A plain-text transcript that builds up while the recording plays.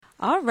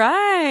All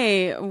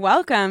right.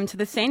 Welcome to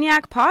the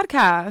Saniac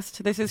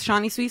podcast. This is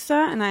Shawnee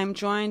Suisa, and I'm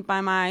joined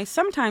by my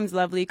sometimes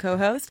lovely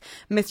co-host,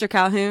 Mr.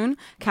 Calhoun.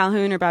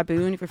 Calhoun or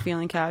Baboon if you're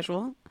feeling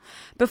casual.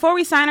 Before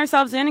we sign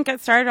ourselves in and get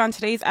started on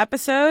today's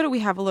episode, we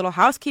have a little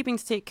housekeeping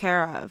to take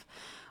care of.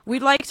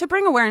 We'd like to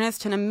bring awareness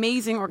to an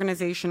amazing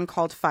organization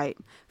called FIGHT,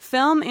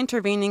 Film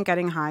Intervening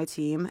Getting High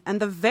Team, and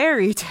the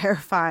very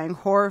terrifying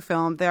horror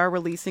film they are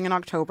releasing in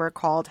October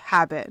called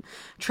Habit.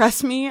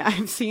 Trust me,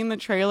 I've seen the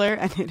trailer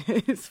and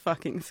it is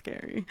fucking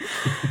scary.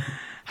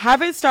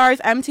 Habit stars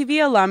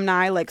MTV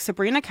alumni like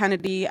Sabrina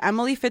Kennedy,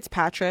 Emily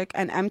Fitzpatrick,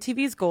 and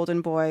MTV's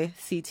golden boy,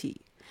 CT.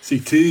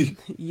 CT.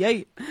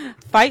 Yay.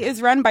 FIGHT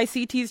is run by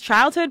CT's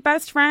childhood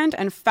best friend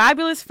and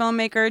fabulous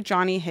filmmaker,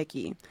 Johnny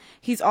Hickey.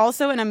 He's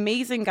also an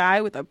amazing guy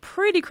with a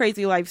pretty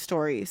crazy life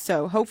story,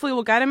 so hopefully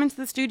we'll get him into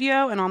the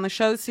studio and on the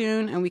show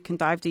soon, and we can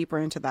dive deeper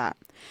into that.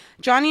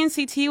 Johnny and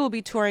CT will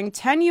be touring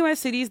 10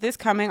 U.S. cities this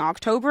coming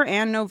October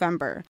and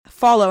November.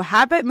 Follow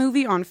Habit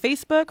Movie on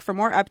Facebook for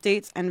more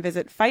updates and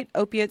visit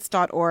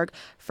fightopiates.org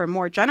for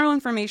more general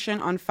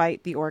information on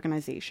FIGHT, the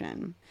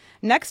organization.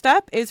 Next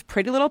up is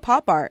Pretty Little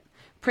Pop Art.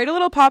 Pretty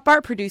Little Pop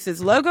Art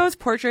produces logos,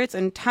 portraits,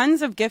 and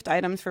tons of gift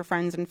items for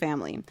friends and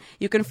family.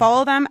 You can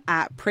follow them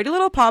at Pretty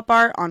Little Pop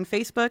Art on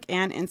Facebook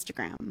and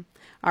Instagram.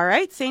 All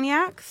right,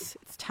 Saniacs,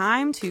 it's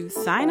time to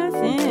sign us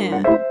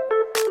in.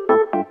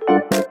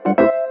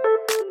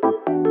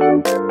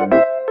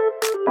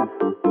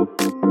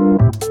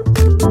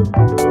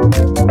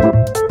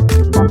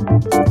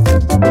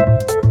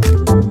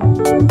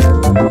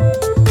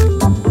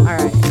 All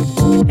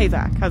right. Hey,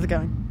 Zach, how's it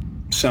going?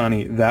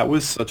 Shawnee, that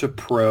was such a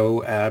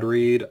pro ad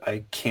read.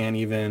 I can't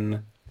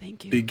even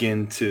Thank you.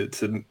 begin to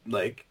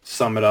like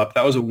sum it up.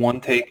 That was a one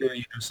taker.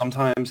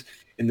 Sometimes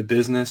in the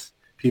business,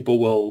 people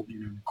will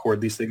record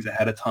these things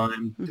ahead of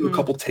time, do a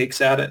couple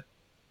takes at it.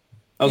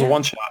 That was a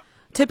one shot.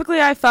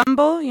 Typically, I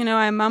fumble.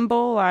 I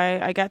mumble.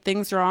 I get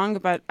things wrong,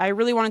 but I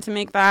really wanted to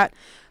make that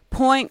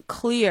point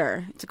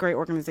clear. It's a great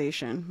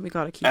organization. We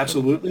got to keep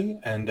Absolutely,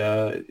 and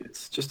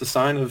it's just a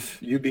sign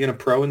of you being a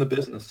pro in the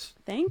business.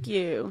 Thank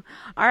you.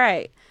 All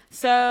right.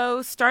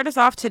 So start us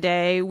off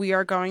today. We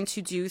are going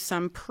to do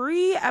some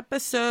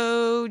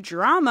pre-episode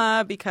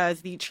drama because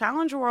the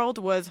challenge world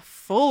was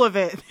full of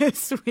it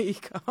this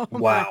week. Oh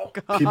Wow.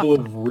 my God. People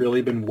have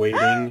really been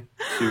waiting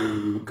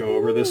to go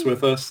over this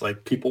with us.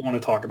 Like, people want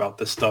to talk about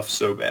this stuff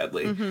so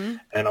badly.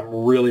 And I'm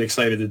really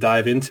excited to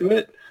dive into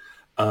it.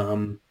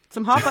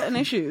 Some hot button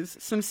issues.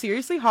 Some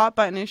seriously hot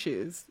button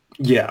issues.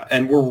 Yeah,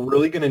 and we're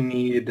really going to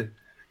need,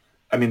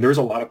 there's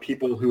a lot of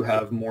people who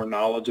have more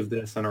knowledge of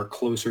this and are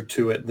closer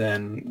to it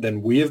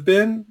than we have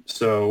been.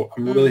 So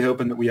I'm really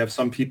hoping that we have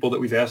some people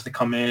that we've asked to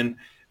come in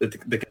that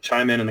can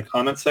chime in the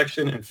comment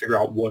section and figure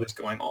out what is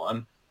going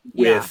on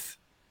with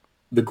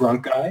the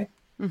Grunt Guy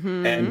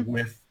and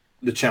with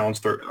the Challenge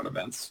Throwdown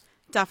events.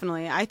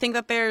 Definitely. I think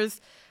that there's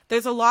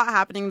a lot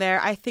happening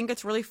there. I think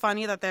it's really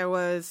funny that there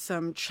was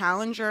some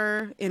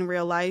Challenger in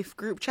real life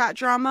group chat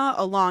drama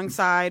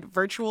alongside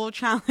virtual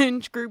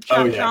challenge group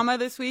chat drama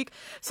this week.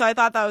 So I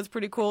thought that was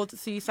pretty cool to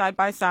see side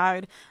by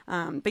side.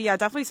 But yeah,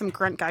 definitely some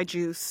Grunt Guy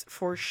juice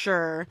for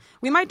sure.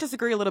 We might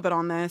disagree a little bit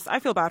on this. I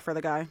feel bad for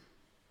the guy.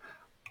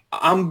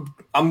 I'm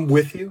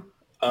with you.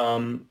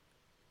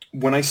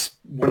 When I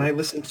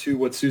listened to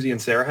what Susie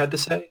and Sarah had to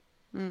say,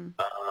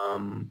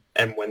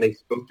 and when they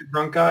spoke to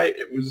Grunt Guy,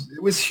 it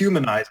was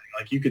humanizing.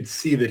 Like, you could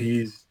see that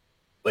he's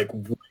like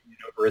way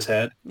over his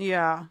head.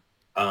 Yeah.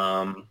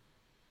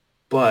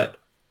 But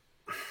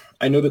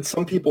I know that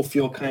some people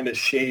feel kind of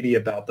shady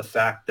about the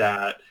fact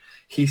that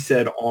he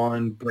said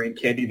on Brain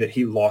Candy that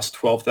he lost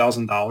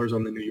 $12,000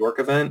 on the New York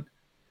event.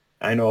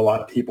 I know a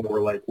lot of people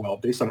were like, well,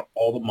 based on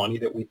all the money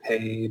that we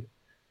paid,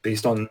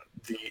 based on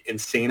the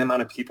insane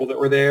amount of people that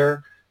were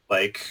there,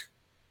 like,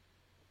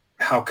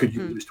 how could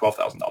you lose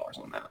 $12,000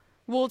 on that?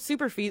 Well, it's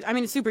super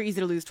it's super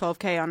easy to lose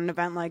 $12K on an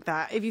event like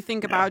that. If you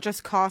think about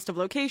just cost of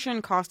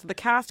location, cost of the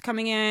cast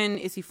coming in,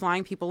 is he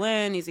flying people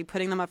in? Is he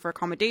putting them up for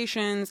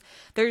accommodations?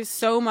 There's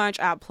so much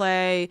at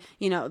play.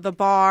 The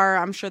bar,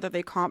 I'm sure that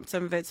they comped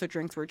some of it so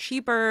drinks were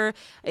cheaper.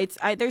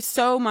 There's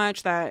so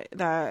much that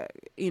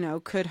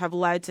could have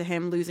led to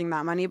him losing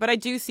that money. But I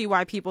do see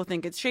why people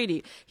think it's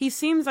shady. He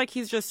seems like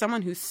he's just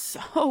someone who's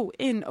so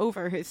in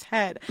over his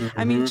head.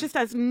 Just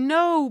has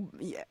no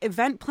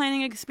event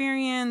planning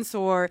experience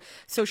or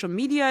social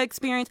media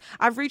experience.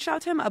 I've reached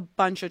out to him a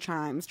bunch of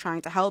times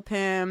trying to help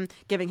him,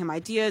 giving him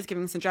ideas,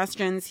 giving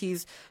suggestions.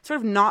 He's sort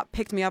of not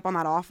picked me up on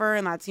that offer,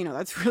 and that's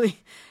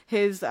really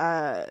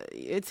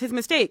it's his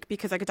mistake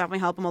because I could definitely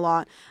help him a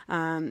lot.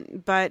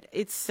 But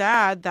it's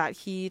sad that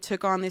he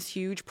took on this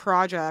huge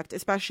project,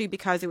 especially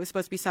because it was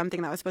supposed to be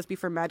something that was supposed to be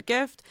for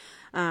MedGift,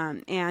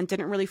 and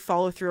didn't really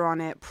follow through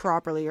on it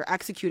properly or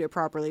execute it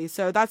properly.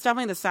 So that's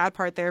definitely the sad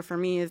part there for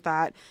me, is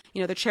that,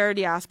 the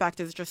charity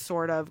aspect is just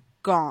sort of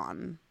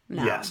gone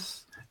now.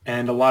 Yes.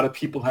 And a lot of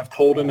people have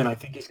told him, and I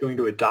think he's going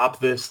to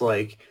adopt this,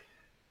 like,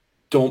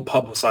 don't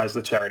publicize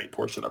the charity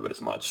portion of it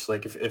as much.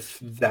 Like, if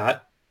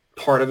that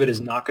part of it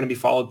is not going to be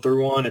followed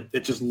through on,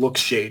 it just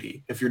looks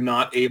shady if you're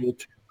not able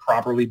to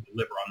properly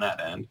deliver on that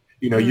end.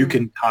 You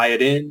can tie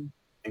it in,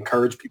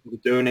 encourage people to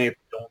donate.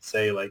 Don't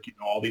say like,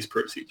 all these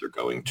proceeds are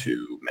going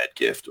to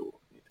MedGift or.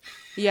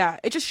 Yeah,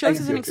 it just I shows can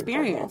his see what people are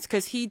talking inexperience about.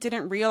 because he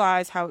didn't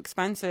realize how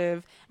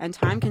expensive and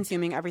time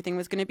consuming everything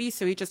was going to be.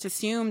 So he just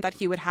assumed that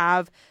he would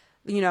have,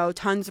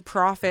 tons of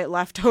profit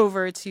left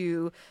over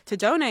to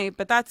donate.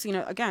 But that's,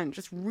 again,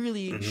 just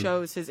really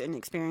shows his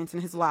inexperience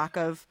and his lack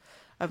of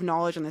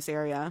knowledge in this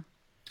area.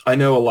 I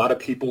know a lot of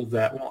people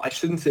that, well, I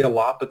shouldn't say a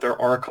lot, but there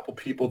are a couple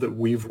people that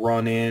we've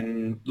run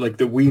in, like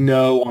that we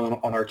know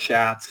on our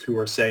chats who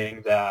are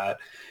saying that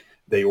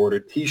they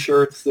ordered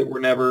T-shirts that were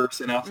never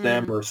sent out to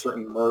them Mm. or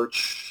certain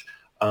merch.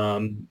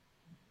 Um,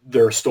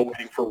 they're still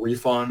waiting for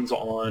refunds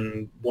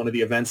on one of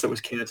the events that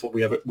was canceled.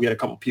 We had a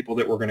couple people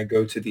that were going to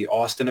go to the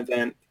Austin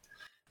event,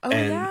 Oh,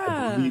 and I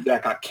yeah. believe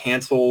that got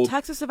canceled.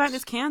 Texas event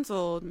is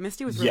canceled.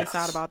 Misty was really sad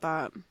Yes. about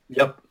that.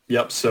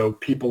 Yep. So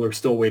people are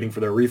still waiting for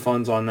their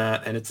refunds on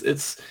that, and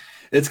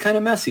it's kind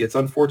of messy. It's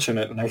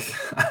unfortunate, and I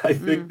I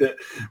think Mm. that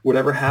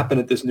whatever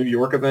happened at this New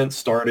York event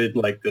started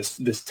like this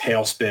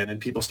tailspin, and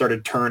people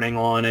started turning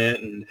on it,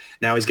 and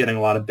now he's getting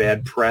a lot of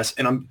bad press.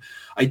 And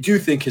I do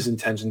think his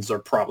intentions are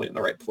probably in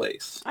the right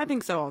place. I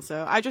think so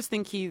also. I just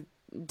think he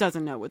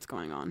doesn't know what's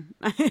going on.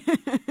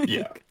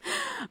 Yeah.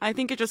 I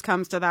think it just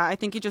comes to that. I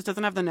think he just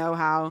doesn't have the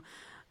know-how.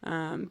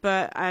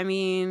 But I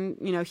mean,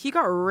 he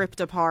got ripped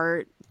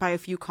apart by a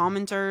few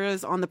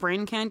commenters on the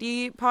Brain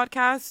Candy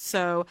podcast.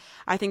 So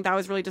I think that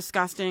was really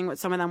disgusting what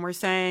some of them were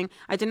saying.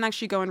 I didn't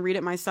actually go and read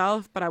it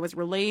myself, but I was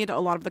relayed a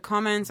lot of the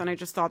comments and I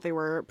just thought they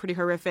were pretty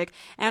horrific.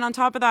 And on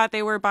top of that,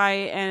 they were by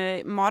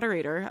a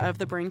moderator of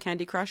the Brain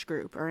Candy Crush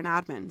group or an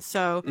admin.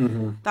 So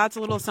that's a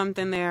little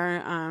something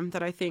there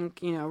that I think,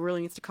 really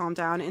needs to calm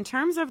down. In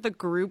terms of the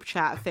group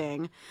chat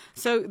thing,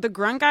 so the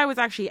Grunt Guy was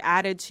actually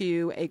added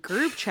to a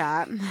group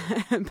chat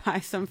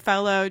by some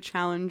fellow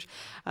Challenge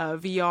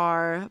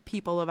VR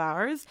people of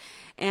ours.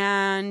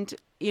 And,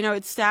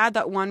 it's sad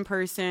that one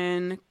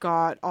person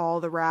got all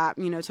the rap,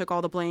 took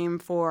all the blame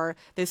for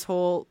this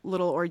whole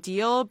little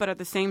ordeal. But at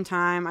the same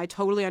time, I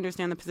totally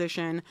understand the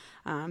position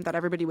that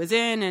everybody was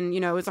in. And,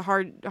 it was a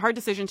hard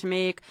decision to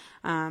make.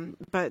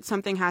 But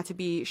something had to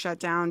be shut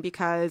down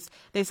because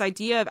this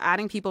idea of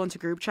adding people into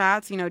group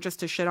chats,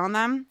 just to shit on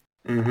them,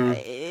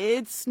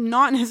 it's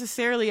not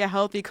necessarily a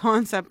healthy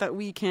concept that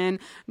we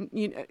can't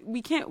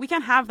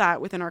have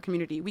that within our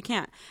community. We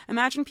can't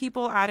imagine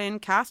people adding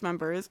cast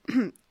members,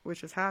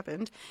 which has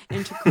happened,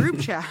 into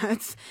group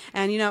chats.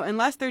 And,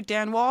 unless they're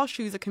Dan Walsh,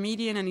 who's a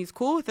comedian and he's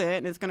cool with it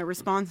and is going to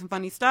respond some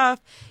funny stuff,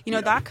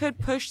 that could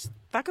push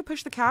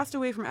the cast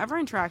away from ever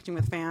interacting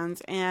with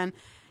fans. And,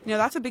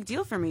 that's a big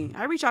deal for me.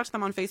 I reach out to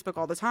them on Facebook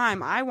all the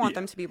time. I want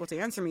them to be able to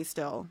answer me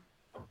still.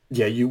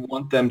 Yeah, you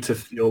want them to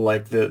feel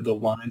like the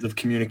lines of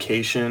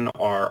communication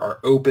are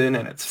open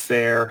and it's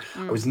fair.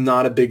 I was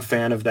not a big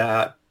fan of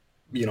that,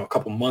 a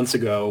couple months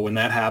ago when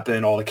that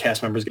happened, all the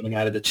cast members getting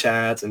out of the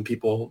chats and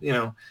people,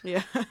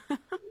 Yeah.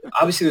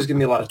 obviously there's going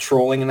to be a lot of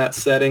trolling in that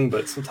setting,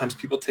 but sometimes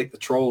people take the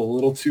troll a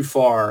little too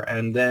far.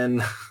 And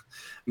then,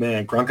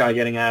 man, Grunt Guy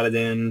getting added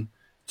in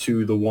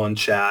to the one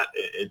chat,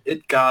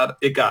 it got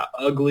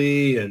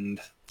ugly and...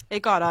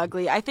 It got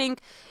ugly. I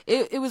think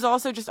it was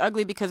also just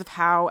ugly because of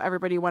how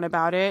everybody went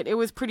about it. It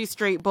was pretty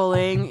straight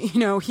bullying.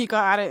 He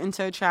got added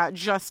into a chat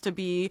just to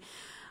be,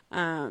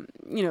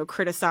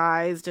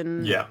 criticized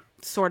and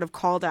sort of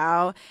called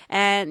out.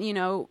 And,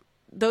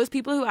 those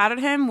people who added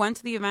him went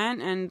to the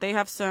event and they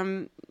have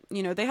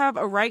they have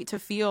a right to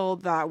feel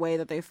that way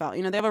that they felt.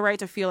 They have a right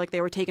to feel like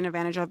they were taken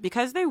advantage of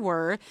because they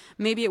were.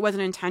 Maybe it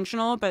wasn't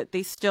intentional, but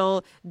they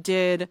still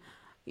did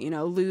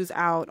lose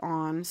out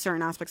on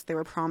certain aspects they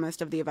were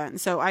promised of the event.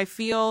 So I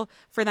feel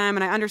for them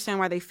and I understand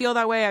why they feel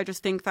that way. I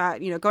just think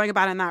that, going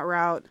about it in that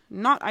route,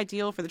 not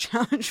ideal for the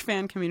Challenge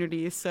fan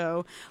community.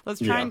 So let's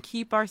try and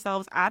keep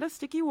ourselves out of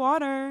sticky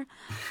water.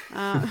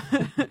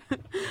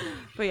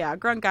 But yeah,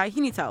 Grunt Guy,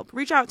 he needs help.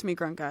 Reach out to me,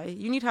 Grunt Guy.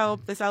 You need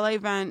help. This LA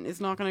event is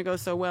not going to go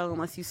so well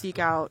unless you seek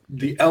out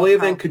the LA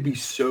event could be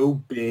so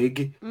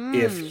big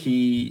if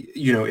he,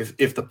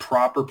 if the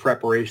proper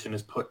preparation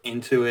is put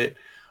into it.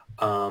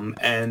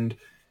 And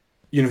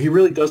he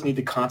really does need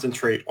to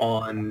concentrate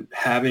on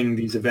having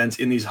these events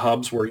in these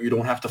hubs where you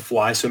don't have to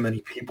fly so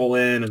many people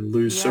in and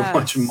lose so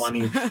much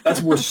money.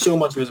 That's where so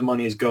much of his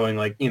money is going.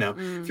 Like,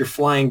 if you're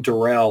flying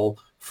Darrell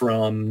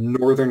from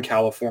Northern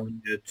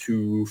California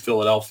to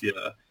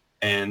Philadelphia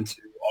and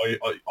to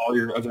all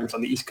your events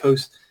on the East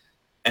Coast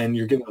and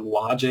you're giving them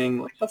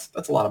lodging, like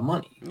that's a lot of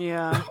money.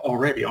 Yeah.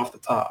 Already off the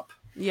top.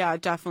 Yeah,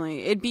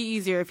 definitely. It'd be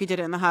easier if you did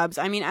it in the hubs.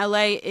 I mean,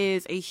 LA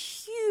is a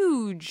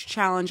huge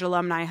Challenge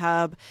alumni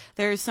hub.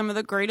 There's some of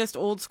the greatest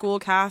old school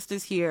cast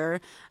is here.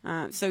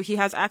 So he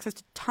has access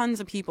to tons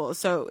of people.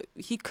 So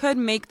he could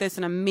make this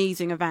an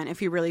amazing event if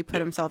he really put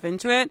himself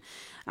into it.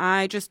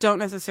 I just don't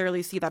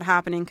necessarily see that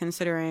happening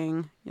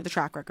considering the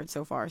track record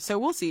so far. So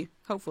we'll see,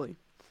 hopefully.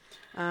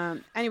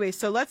 Anyway,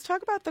 so let's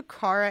talk about the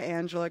Cara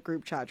Angela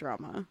group chat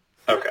drama.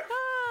 Okay.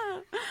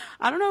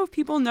 I don't know if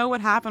people know what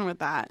happened with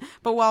that.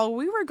 But while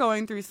we were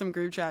going through some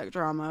group chat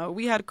drama,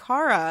 we had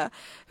Cara,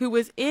 who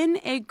was in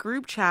a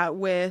group chat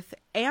with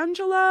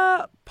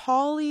Angela,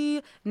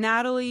 Polly,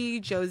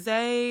 Natalie,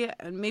 Jose,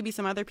 and maybe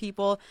some other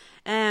people.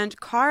 And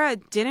Cara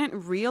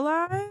didn't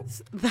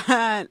realize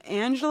that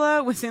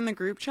Angela was in the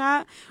group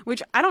chat,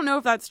 which I don't know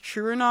if that's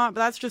true or not, but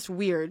that's just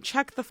weird.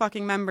 Check the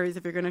fucking members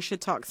if you're going to shit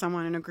talk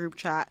someone in a group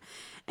chat.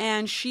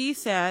 And she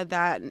said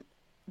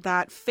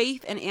that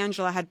Faith and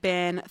Angela had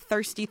been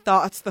thirsty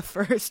thoughts the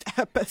first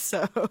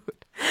episode.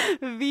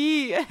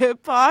 The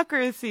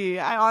hypocrisy.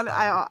 It's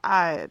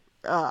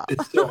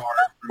so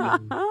hard for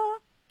me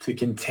to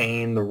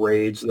contain the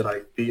rage that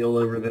I feel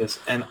over this.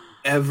 And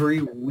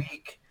every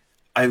week,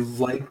 I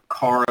like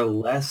Cara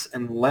less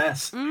and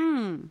less.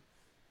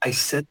 I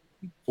said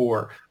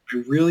before,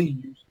 I really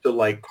used to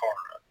like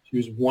Cara. She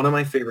was one of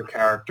my favorite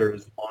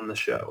characters on the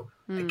show.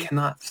 I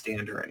cannot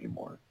stand her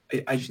anymore.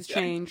 She's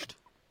changed.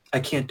 I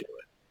can't do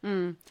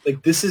it.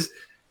 Like, this is...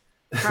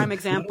 Prime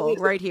example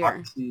right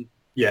here.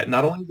 Yeah,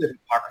 not only the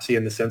hypocrisy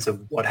in the sense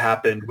of what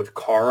happened with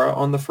Cara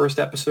on the first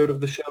episode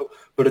of the show,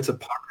 but it's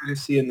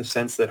hypocrisy in the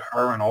sense that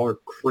her and all her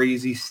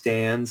crazy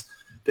stans,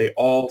 they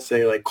all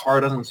say, like,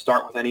 Cara doesn't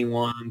start with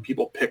anyone,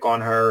 people pick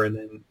on her, and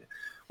then...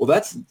 Well,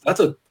 that's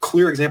a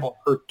clear example of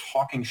her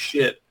talking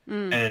shit,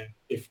 and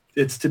if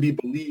it's to be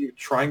believed,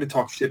 trying to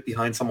talk shit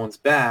behind someone's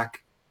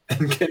back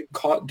and getting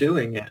caught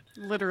doing it.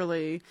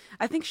 Literally.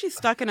 I think she's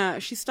stuck in a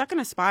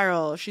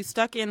spiral. She's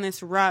stuck in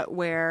this rut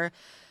where,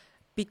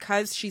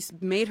 because she's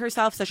made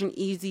herself such an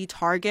easy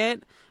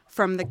target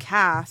from the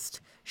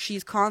cast,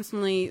 she's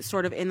constantly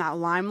sort of in that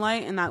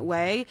limelight in that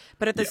way.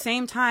 But at the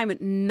same time,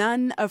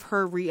 none of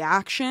her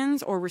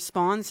reactions or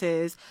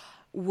responses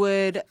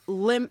would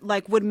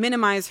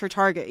minimize her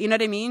target. You know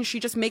what I mean? She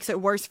just makes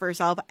it worse for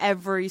herself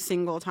every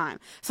single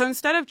time. So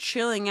instead of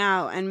chilling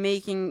out and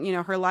making,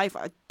 her life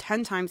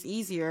 10 times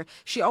easier,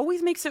 she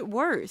always makes it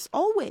worse.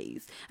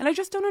 Always. And I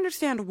just don't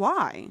understand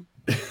why.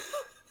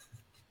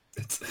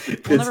 It's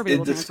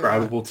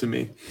indescribable to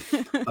me.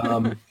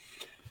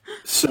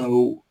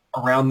 So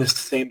around this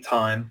same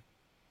time,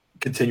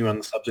 continue on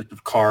the subject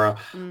of Cara,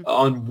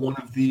 on one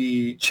of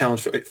the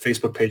Challenge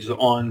Facebook pages,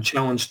 on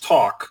Challenge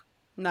Talk,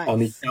 nice. On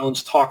the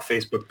Challenge Talk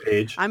Facebook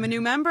page. I'm a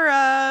new member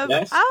of.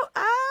 Yes.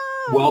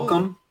 Ow.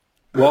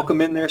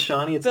 Welcome in there,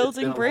 Shani. It's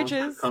building been a long time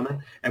bridges.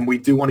 Coming. And we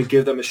do want to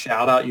give them a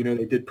shout out.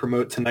 They did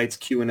promote tonight's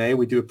Q&A.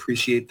 We do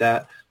appreciate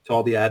that, to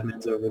all the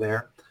admins over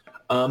there.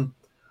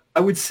 I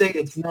would say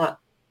it's not.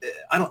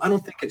 I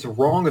don't think it's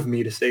wrong of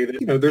me to say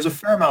that, there's a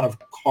fair amount of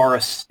Cara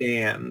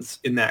stans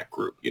in that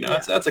group.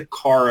 That's a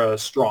Cara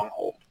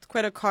stronghold. It's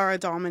quite a Cara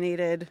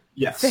dominated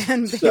yes.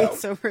 fan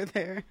base over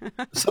there.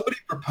 Somebody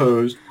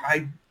proposed,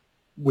 I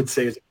would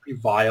say is a pretty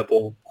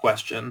viable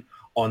question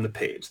on the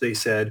page. They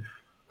said,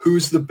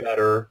 who's the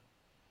better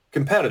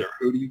competitor?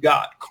 Who do you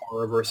got?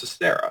 Cara versus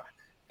Sarah.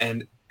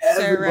 And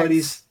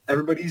everybody's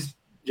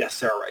yes,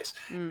 Sarah Rice.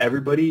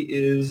 Everybody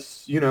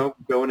is,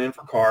 going in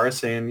for Cara,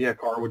 saying, yeah,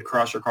 Cara would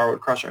crush her,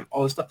 and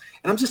all this stuff.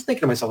 And I'm just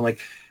thinking to myself, I'm like,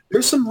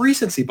 there's some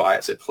recency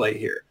bias at play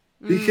here.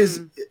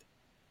 Because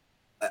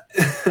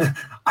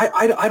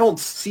I don't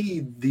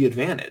see the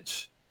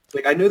advantage.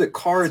 Like, I know that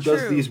Cara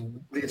does these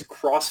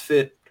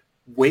CrossFit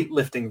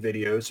weightlifting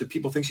videos, so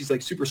people think she's,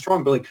 like, super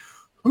strong. But, like,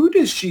 who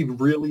does she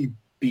really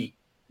beat?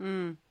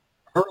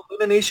 Her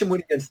elimination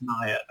win against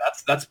Nia,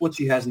 that's what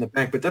she has in the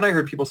bank. But then I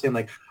heard people saying,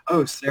 like,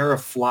 oh, Sarah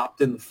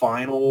flopped in the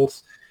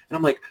finals. And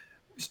I'm like,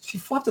 she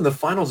flopped in the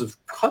finals of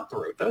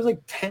Cutthroat. That was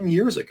like 10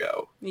 years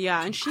ago.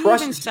 Yeah, and she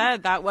even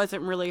said that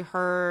wasn't really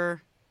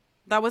her.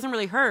 That wasn't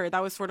really her.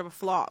 That was sort of a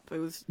flop. It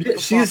was. Yeah,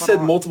 she has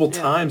said multiple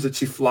times that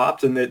she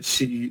flopped and that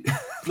she,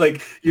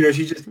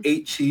 she just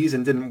ate cheese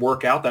and didn't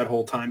work out that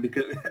whole time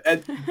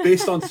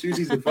based on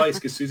Susie's advice,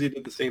 because Susie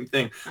did the same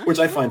thing, which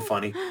I find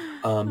funny.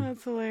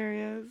 That's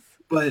hilarious.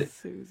 But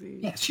Susie.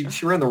 Yeah,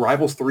 she ran the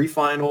Rivals 3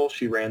 final,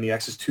 she ran the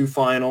X's 2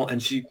 final,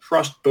 and she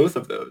crushed both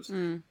of those.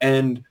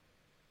 And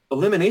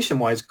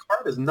elimination-wise,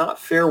 Cara does not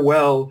fare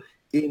well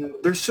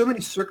there's so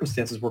many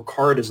circumstances where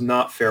Cara does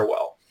not fare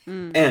well.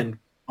 And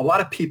a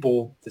lot of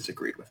people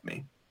disagreed with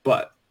me,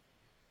 but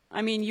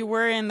I mean, you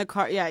were in the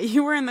car. Yeah,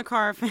 you were in the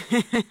car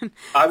fan.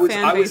 I was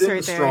in right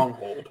the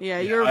stronghold. Yeah,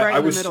 you were right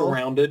in the middle. I was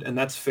surrounded, and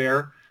that's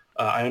fair.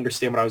 I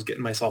understand what I was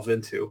getting myself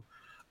into.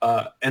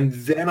 And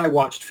then I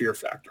watched Fear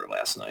Factor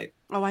last night.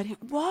 Oh, I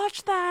didn't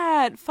watch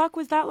that. Fuck,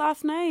 was that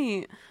last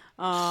night?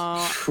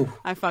 Oh,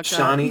 I fucked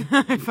Shani,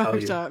 up. I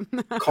fucked up.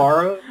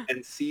 Cara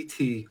and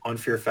CT on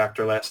Fear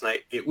Factor last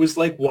night. It was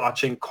like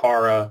watching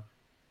Cara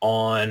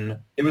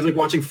it was like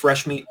watching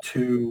Fresh Meat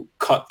 2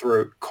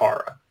 Cutthroat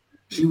Cara.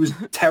 She was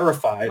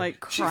terrified. Like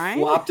crying?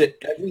 She flopped at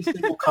every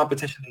single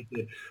competition they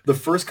did. The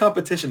first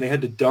competition, they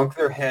had to dunk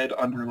their head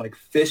under like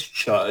fish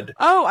chud.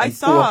 Oh, I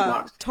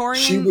saw. Torian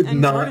she would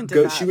and not Jordan did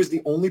go. that. She was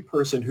the only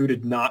person who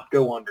did not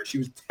go under. She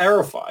was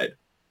terrified.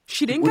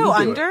 She didn't go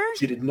under?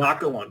 She did not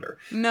go under.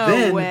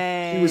 No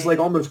way. She was like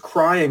almost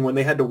crying when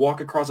they had to walk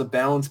across a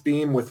balance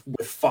beam with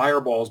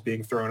fireballs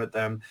being thrown at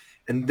them.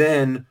 And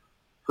then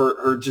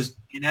her just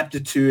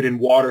ineptitude in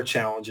water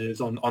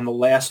challenges on the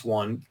last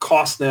one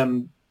cost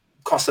them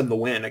the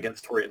win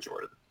against Tori and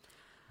Jordan.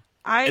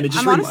 I'm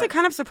honestly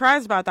kind of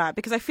surprised about that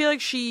because I feel like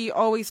she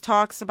always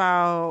talks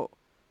about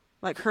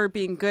like her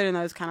being good in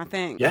those kind of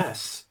things.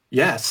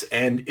 Yes,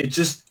 and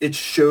it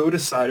showed a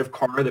side of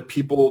Cara that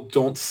people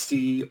don't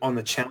see on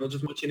the challenge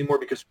as much anymore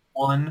because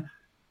one,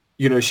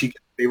 she gets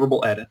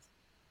favorable edits.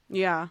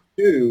 Yeah.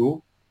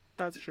 Two,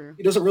 that's true.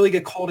 She doesn't really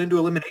get called into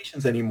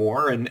eliminations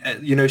anymore, and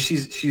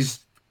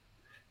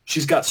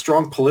she's got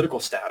strong political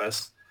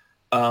status,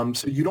 so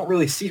you don't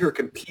really see her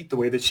compete the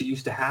way that she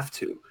used to have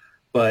to.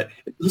 But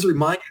it does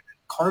remind you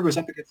that Cara goes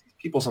up against these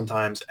people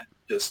sometimes and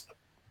just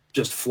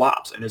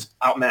flops and is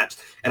outmatched.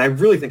 And I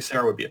really think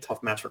Sarah would be a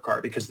tough match for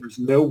Cara because there's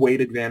no weight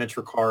advantage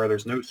for Cara.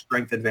 There's no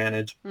strength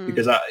advantage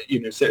because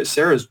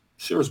Sarah's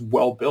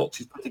well built.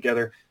 She's put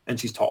together and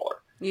she's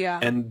taller. Yeah.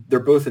 And they're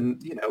both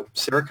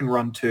Sarah can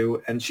run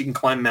too and she can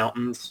climb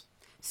mountains.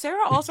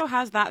 Sarah also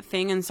has that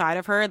thing inside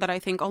of her that I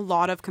think a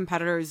lot of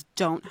competitors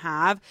don't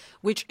have,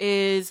 which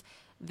is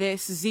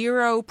this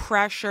zero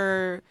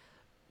pressure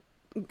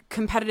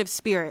competitive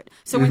spirit.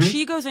 So when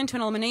she goes into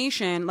an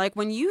elimination, like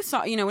when you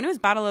saw, when it was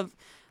Battle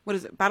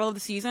of the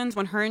Seasons,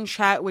 when her and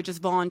Chet would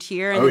just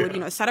volunteer and they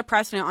would, set a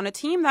precedent on a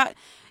team that,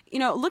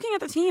 looking at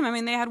the team, I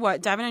mean, they had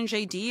Devin and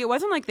JD. It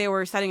wasn't like they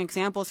were setting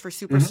examples for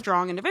super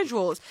strong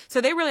individuals.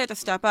 So they really had to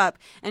step up.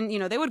 And,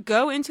 they would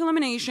go into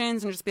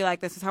eliminations and just be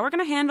like, this is how we're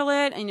going to handle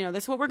it. And,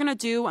 this is what we're going to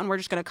do. And we're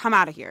just going to come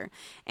out of here.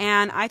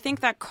 And I think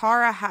that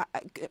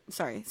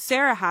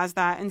Sarah has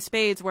that in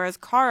spades, whereas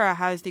Cara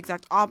has the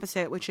exact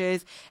opposite, which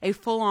is a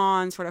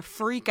full-on sort of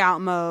freak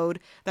out mode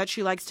that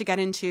she likes to get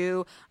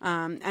into.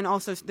 And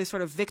also this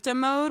sort of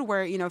victim mode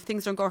where, if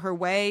things don't go her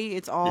way,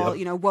 it's all,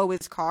 woe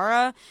is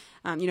Cara.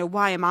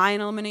 Why am I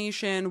in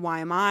elimination? Why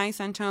am I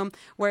sent home?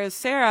 Whereas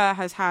Sarah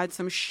has had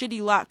some shitty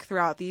luck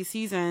throughout these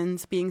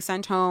seasons being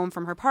sent home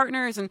from her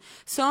partners and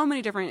so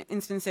many different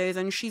instances.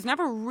 And she's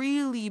never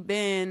really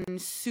been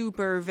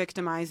super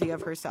victimizing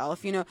of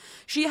herself.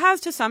 She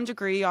has to some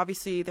degree.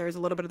 Obviously, there's a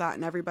little bit of that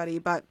in everybody.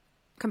 But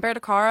compared to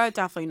Cara,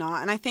 definitely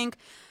not. And I think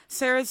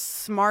Sarah's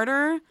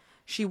smarter.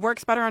 She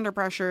works better under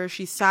pressure.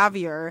 She's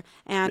savvier.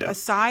 And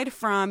aside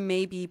from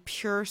maybe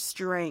pure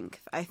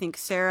strength, I think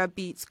Sarah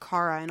beats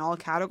Cara in all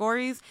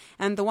categories.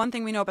 And the one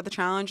thing we know about the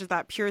challenge is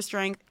that pure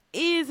strength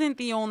isn't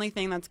the only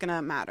thing that's going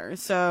to matter.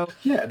 So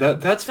yeah,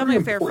 that's very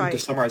important to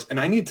summarize. And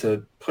I need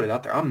to put it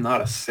out there. I'm not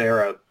a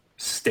Sarah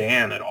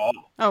stan at all.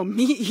 Oh,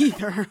 me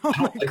either. Oh,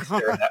 I don't like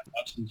Sarah that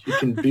much. And she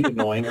can be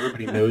annoying.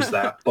 Everybody knows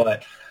that.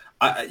 But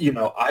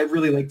I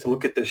really like to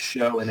look at this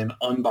show in an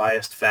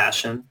unbiased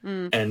fashion,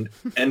 and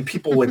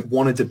people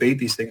want to debate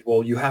these things.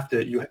 Well, you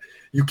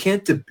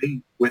can't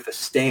debate with a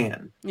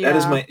stan. Yeah. That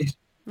is my issue.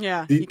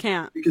 Yeah, you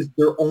can't because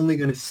they're only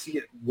going to see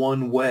it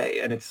one way,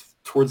 and it's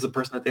towards the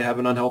person that they have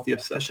an unhealthy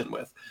obsession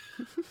with.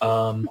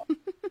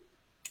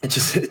 It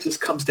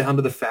just comes down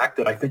to the fact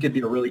that I think it'd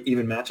be a really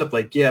even matchup.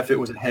 Like, yeah, if it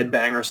was a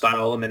headbanger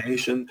style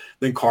elimination,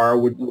 then Cara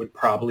would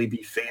probably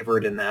be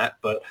favored in that.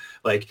 But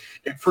like,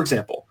 for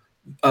example.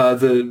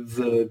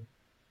 The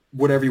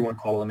whatever you want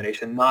to call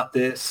elimination, not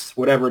this,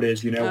 whatever it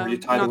is, where you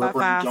tie the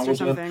rubber and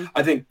jungle.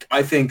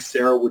 I think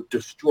Sarah would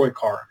destroy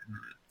Cara.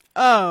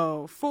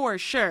 Oh, for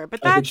sure.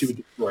 But I think she would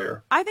destroy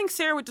her. I think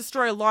Sarah would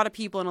destroy a lot of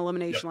people in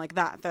elimination like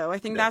that, though. I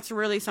think that's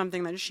really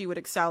something that she would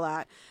excel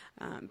at.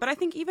 But I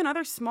think even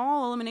other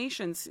small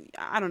eliminations,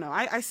 I don't know.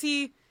 I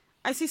see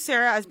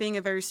Sarah as being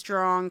a very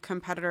strong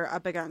competitor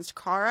up against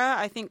Cara.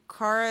 I think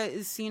Cara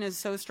is seen as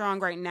so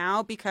strong right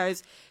now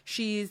because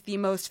she's the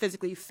most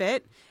physically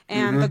fit.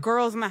 And the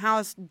girls in the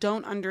house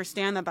don't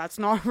understand that that's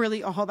not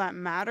really all that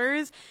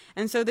matters.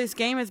 And so this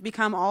game has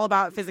become all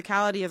about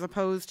physicality as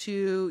opposed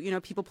to,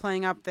 people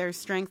playing up their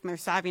strength and their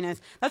savviness.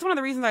 That's one of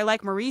the reasons I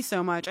like Marie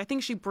so much. I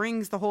think she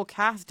brings the whole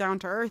cast down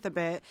to earth a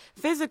bit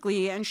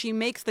physically, and she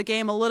makes the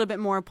game a little bit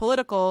more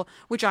political,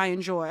 which I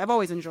enjoy. I've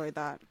always enjoyed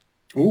that.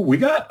 Ooh, we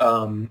got...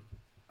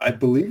 I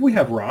believe we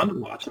have Rhonda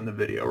watching the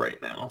video right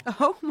now.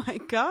 Oh my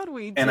God,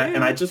 we do.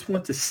 And I just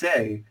want to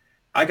say,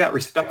 I got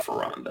respect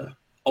for Rhonda.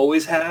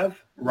 Always have.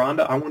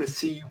 Rhonda, I want to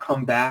see you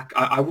come back.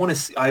 I want to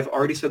see, I've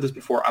already said this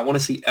before, I want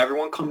to see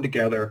everyone come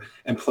together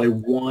and play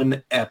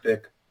one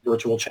epic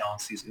virtual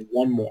challenge season.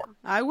 One more.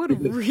 I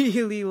would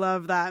really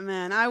love that,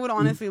 man. I would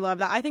honestly love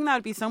that. I think that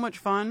would be so much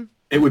fun.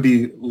 It would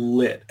be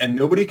lit. And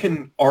nobody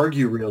can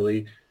argue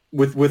really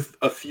with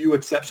a few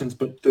exceptions,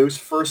 but those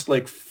first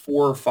 4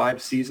 or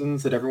 5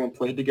 seasons that everyone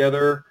played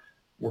together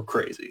were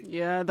crazy.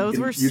 Yeah, those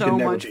were so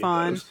much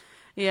fun.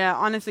 Yeah,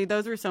 honestly,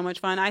 those were so much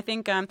fun. I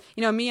think, me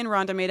and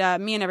Rhonda made up.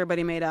 Me and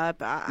everybody made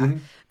up.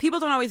 People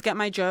don't always get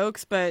my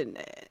jokes, but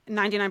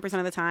 99%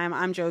 of the time,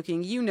 I'm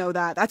joking. You know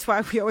that. That's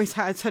why we always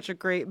had such a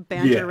great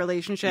banter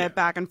relationship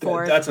back and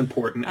forth. That's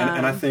important,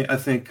 and I think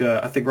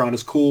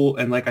Rhonda's cool.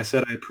 And like I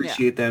said, I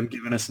appreciate them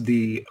giving us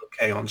the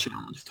 12K on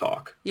Challenge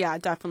Talk. Yeah,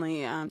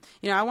 definitely.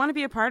 I want to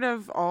be a part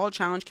of all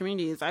challenge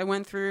communities. I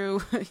went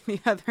through the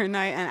other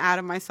night and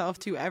added myself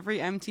to every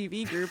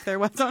MTV group there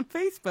was on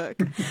Facebook.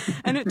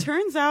 And it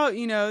turns out,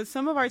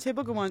 some of our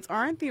typical ones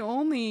aren't the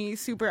only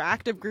super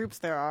active groups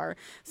there are.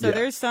 So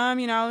there's some,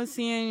 I was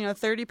seeing,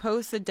 30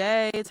 posts a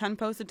day, 10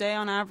 posts a day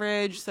on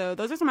average. So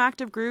those are some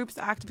active groups,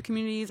 active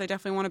communities I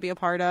definitely want to be a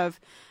part of.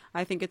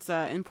 I think it's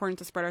important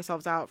to spread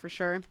ourselves out for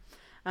sure.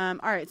 All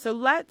right, so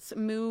let's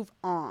move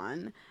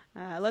on.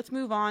 Let's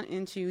move on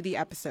into the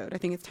episode. I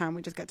think it's time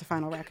we just get to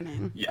Final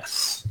Reckoning.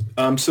 Yes.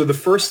 So the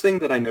first thing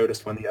that I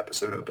noticed when the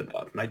episode opened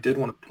up, and I did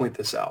want to point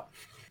this out,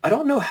 I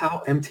don't know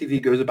how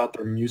MTV goes about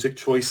their music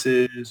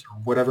choices or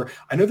whatever.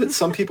 I know that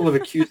some people have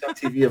accused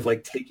MTV of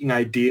like taking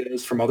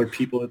ideas from other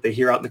people that they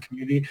hear out in the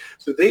community.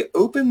 So they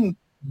open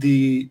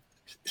the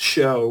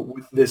show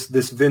with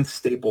this Vince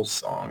Staples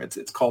song.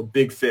 It's called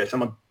Big Fish.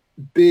 I'm a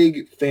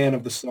big fan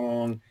of the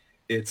song.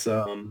 It's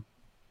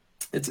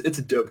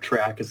a dope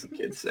track, as the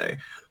kids say.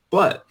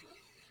 But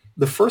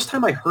the first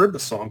time I heard the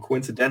song,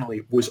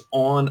 coincidentally, was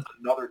on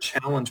another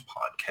challenge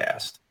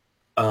podcast.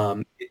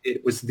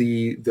 It was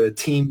the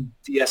Team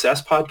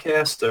DSS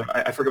podcast.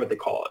 I forget what they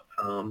call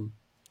it.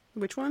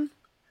 Which one?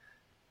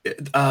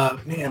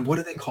 Man, what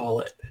do they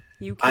call it?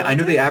 I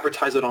know they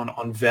advertise it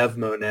on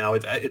Vevmo now.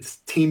 It's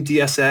Team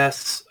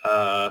DSS.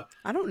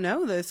 I don't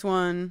know this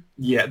one.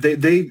 Yeah,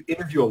 they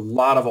interview a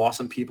lot of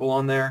awesome people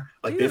on there.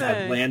 Like Do they've had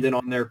they? Landon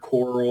on there,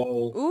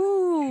 Coral. Ooh.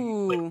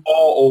 Like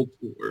all old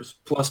tours.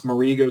 Plus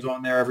Marie goes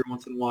on there every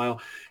once in a while.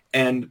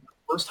 And the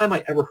first time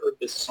I ever heard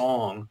this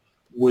song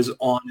was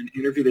on an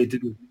interview they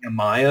did with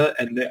Nehemiah,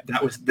 and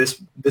that was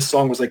this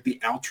song was like the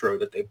outro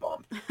that they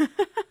bumped.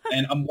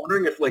 And I'm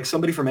wondering if like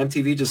somebody from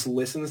MTV just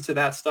listens to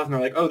that stuff and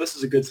they're like, oh, this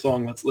is a good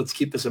song. Let's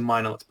keep this in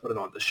mind and let's put it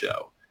on the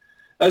show.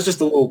 That was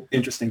just a little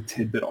interesting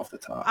tidbit off the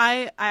top.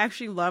 I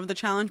actually love the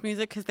challenge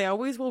music because they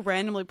always will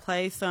randomly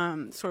play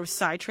some sort of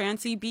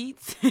psytrance-y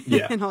beats.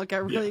 Yeah. And I'll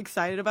get really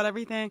excited about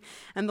everything.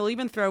 And they'll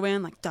even throw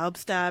in like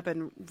dubstep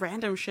and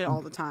random shit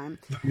all the time.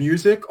 The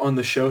music on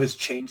the show has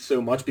changed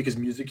so much because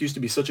music used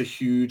to be such a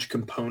huge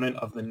component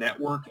of the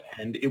network,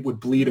 and it would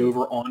bleed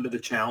over onto the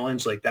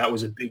challenge. Like that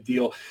was a big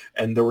deal.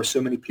 And there were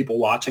so many people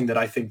watching that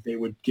I think they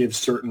would give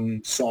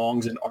certain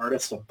songs and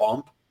artists a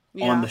bump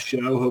on the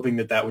show, hoping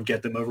that would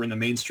get them over in the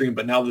mainstream.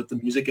 But now that the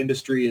music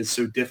industry is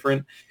so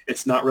different,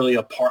 it's not really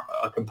a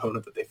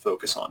component that they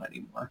focus on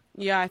anymore.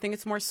 Yeah, I think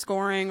it's more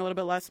scoring, a little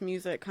bit less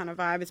music kind of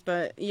vibes.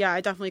 But yeah,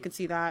 I definitely could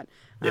see that.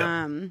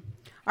 Yeah.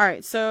 All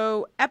right,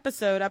 so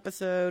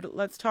episode.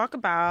 Let's talk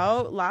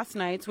about last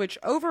night's, which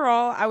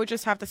overall I would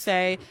just have to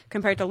say,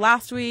 compared to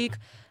last week,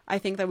 I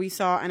think that we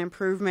saw an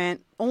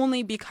improvement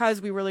only because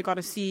we really got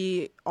to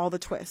see all the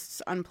twists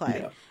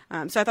unplay.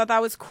 Yeah. So I thought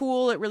that was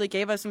cool. It really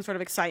gave us some sort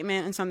of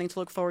excitement and something to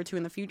look forward to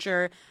in the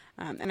future.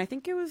 And I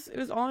think it was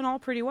all in all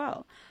pretty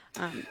well.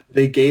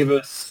 They gave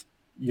us,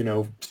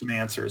 some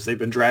answers. They've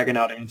been dragging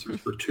out answers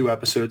for 2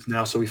 episodes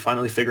now. So we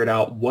finally figured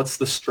out what's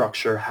the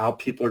structure, how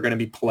people are going to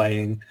be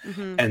playing.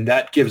 Mm-hmm. And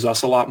that gives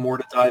us a lot more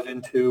to dive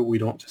into. We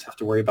don't just have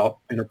to worry about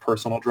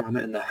interpersonal drama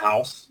in the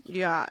house.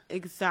 Yeah,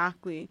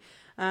 exactly.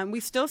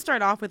 We still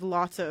start off with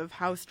lots of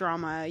house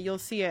drama. You'll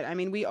see it. I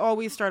mean, we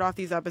always start off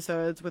these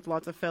episodes with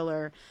lots of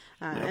filler.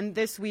 And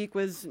this week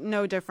was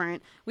no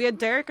different. We had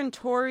Derek and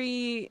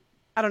Tori.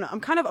 I don't know. I'm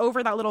kind of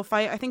over that little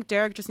fight. I think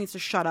Derek just needs to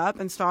shut up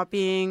and stop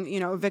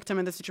being, a victim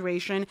in the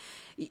situation.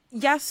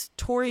 Yes,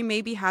 Tori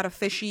maybe had a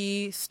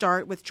fishy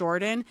start with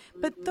Jordan,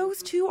 but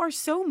those two are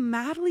so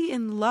madly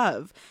in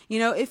love.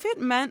 If it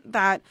meant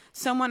that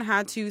someone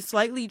had to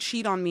slightly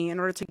cheat on me in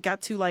order to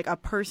get to like a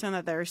person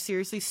that they're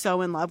seriously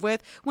so in love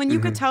with, when you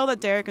could tell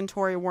that Derek and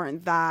Tori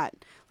weren't that.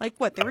 Like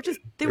what? They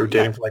were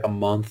dating for like a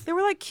month. They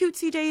were like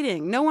cutesy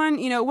dating. No one,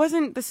 it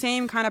wasn't the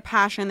same kind of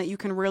passion that you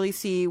can really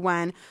see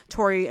when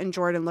Tori and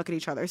Jordan look at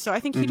each other. So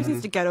I think he just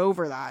needs to get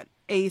over that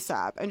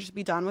ASAP and just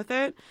be done with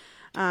it.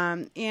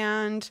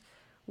 And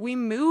we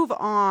move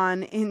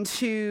on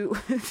into...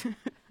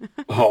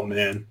 Oh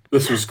man,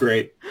 this was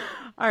great.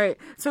 All right,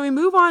 so we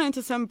move on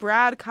into some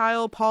Brad,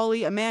 Kyle,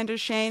 Paulie, Amanda,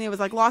 Shane. It was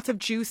like lots of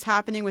juice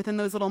happening within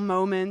those little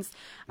moments.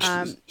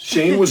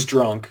 Shane was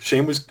drunk.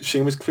 Shane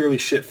was clearly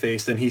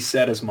shit-faced, and he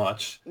said as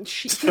much.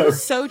 He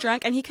was so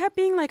drunk, and he kept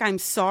being like, "I'm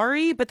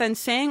sorry," but then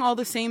saying all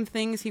the same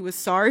things he was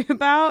sorry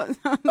about.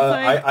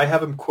 I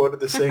have him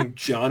quoted as saying,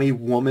 "Johnny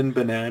Woman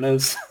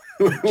Bananas."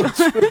 That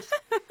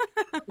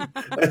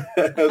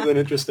was an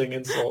interesting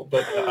insult,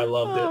 but I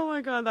loved it. Oh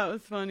my god, that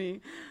was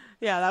funny.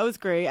 Yeah, that was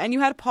great. And you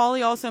had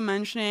Paulie also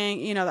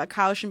mentioning, that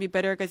Kyle shouldn't be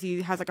bitter because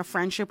he has like a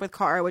friendship with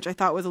Cara, which I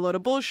thought was a load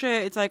of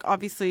bullshit. It's like,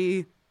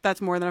 obviously,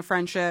 that's more than a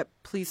friendship.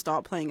 Please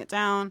stop playing it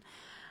down.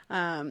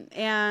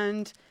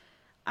 And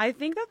I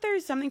think that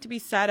there's something to be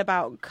said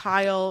about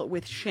Kyle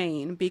with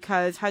Shane,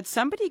 because had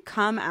somebody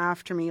come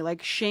after me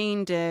like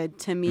Shane did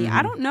to me,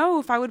 I don't know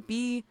if I would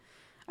be...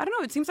 I don't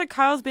know. It seems like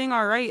Kyle's being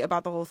all right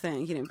about the whole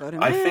thing. He didn't vote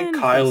him in. I think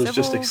Kyle has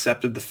just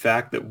accepted the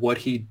fact that what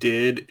he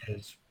did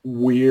is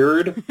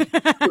weird.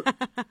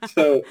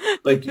 So,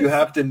 like, you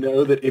have to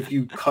know that if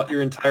you cut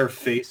your entire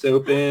face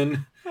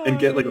open and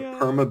get like a yeah.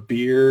 perma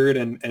beard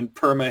and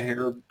perma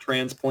hair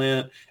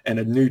transplant and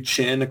a new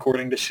chin,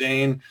 according to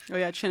Shane. Oh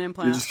yeah, chin You're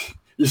implant. just,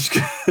 you're just,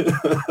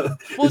 you're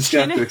Well, just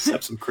gonna have to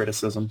accept some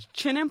criticism.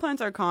 chin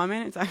implants are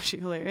common. It's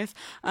actually hilarious.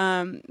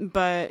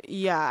 But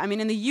yeah, I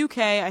mean, in the UK,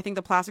 I think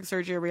the plastic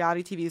surgery of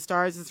reality TV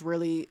stars is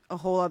really a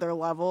whole other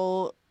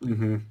level,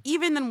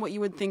 even than what you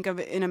would think of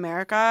in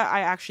America.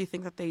 I actually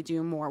think that they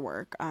do more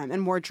work,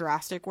 and more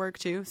drastic work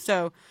too.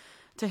 So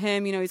to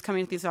him, he's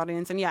coming to this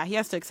audience, and yeah, he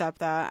has to accept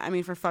that. I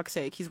mean, for fuck's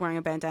sake, he's wearing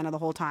a bandana the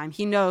whole time.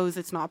 He knows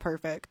it's not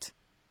perfect.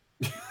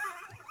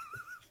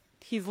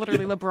 He's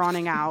literally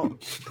LeBroning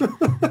out.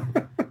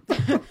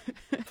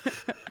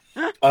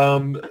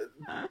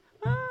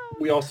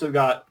 We also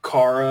got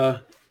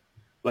Cara,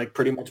 like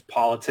pretty much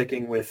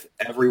politicking with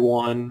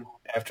everyone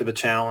after the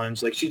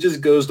challenge. Like she just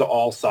goes to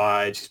all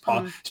sides. She's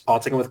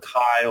politicking with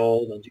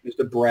Kyle, then she goes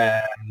to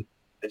Brad,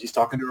 and she's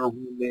talking to her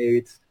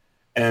roommates.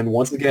 And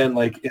once again,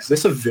 like, is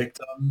this a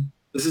victim?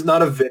 This is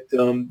not a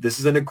victim. This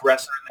is an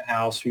aggressor in the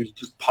house who's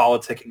just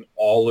politicking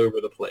all over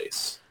the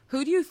place.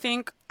 Who do you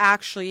think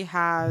actually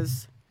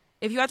has?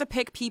 If you had to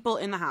pick people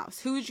in the house,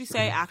 who would you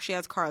say actually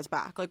has Cara's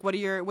back? Like, what do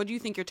you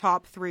think your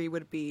top 3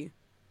 would be?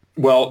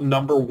 Well,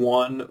 number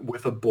 1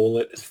 with a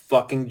bullet is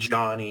fucking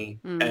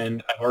Johnny.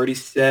 And I've already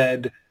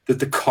said that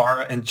the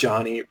Cara and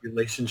Johnny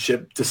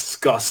relationship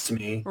disgusts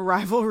me.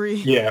 Rivalry.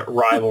 Yeah,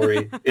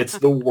 rivalry. It's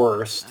the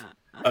worst.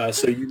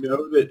 So you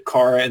know that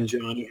Cara and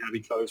Johnny have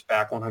each other's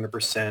back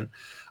 100%.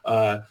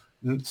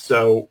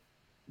 So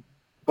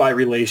by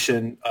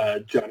relation,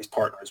 Johnny's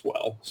partner as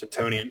well. So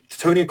Tony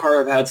and Cara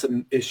have had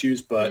some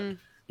issues, but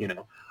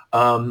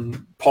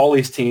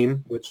Paulie's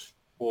team, which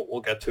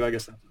we'll get to, I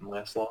guess that didn't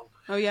last long.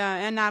 Oh yeah,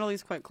 and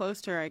Natalie's quite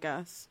close to her, I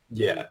guess.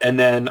 Yeah, and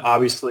then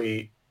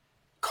obviously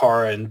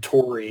Cara and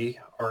Tori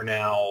are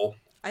now.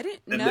 I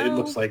didn't know. It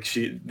looks like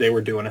they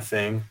were doing a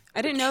thing.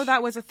 I didn't know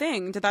that was a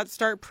thing. Did that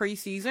start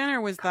pre-season or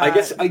was that?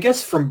 I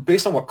guess from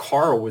based on what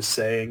Cara was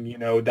saying,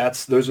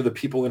 those are the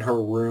people in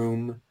her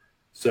room.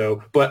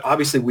 So, but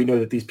obviously we know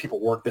that these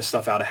people work this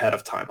stuff out ahead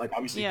of time. Like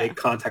obviously they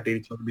contacted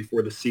each other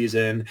before the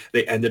season.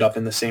 They ended up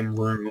in the same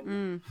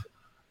room,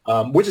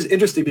 which is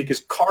interesting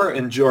because Cara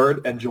and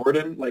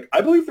Jordan, like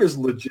I believe there's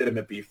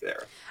legitimate beef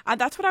there.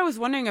 That's what I was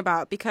wondering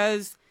about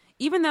because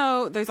even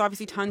though there's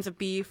obviously tons of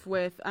beef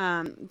with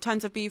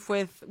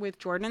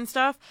Jordan and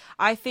stuff,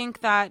 I think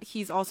that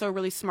he's also a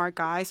really smart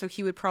guy. So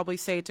he would probably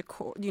say to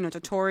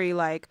Tori,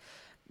 like,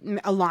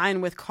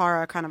 align with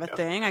Cara kind of a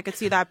thing. I could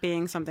see that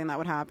being something that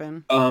would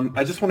happen.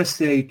 I just want to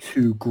say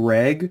to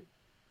Greg,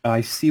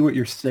 I see what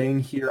you're saying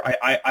here.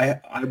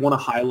 I want to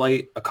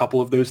highlight a couple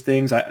of those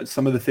things.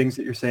 Some of the things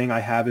that you're saying I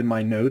have in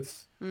my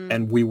notes,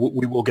 and we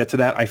will get to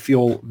that. I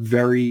feel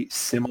very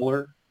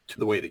similar to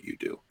the way that you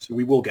do. So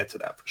we will get to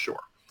that for sure.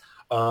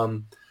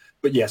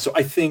 But yeah, so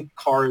I think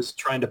Cara's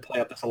trying to play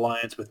up this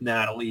alliance with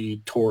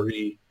Natalie,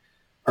 Tori,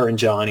 her and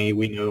Johnny.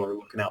 We know are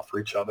looking out for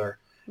each other.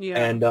 Yeah.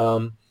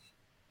 And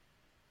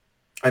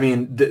I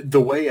mean,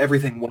 the way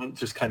everything went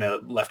just kind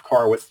of left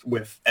Cara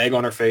with egg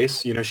on her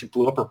face. She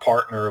blew up her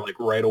partner like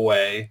right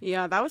away.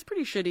 Yeah, that was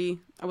pretty shitty.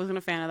 I wasn't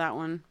a fan of that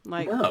one.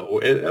 Like, no,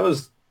 it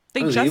was.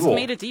 They just evil.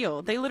 made a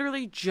deal. They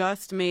literally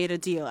just made a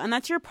deal, and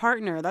that's your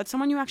partner. That's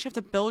someone you actually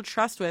have to build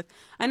trust with.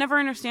 I never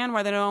understand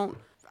why they don't.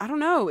 I don't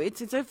know.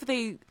 It's as if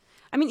they.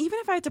 I mean, even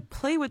if I had to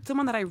play with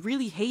someone that I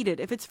really hated,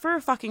 if it's for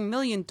a fucking $1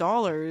 million.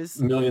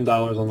 $1 million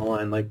on the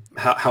line. Like,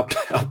 how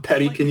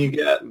petty can you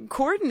get?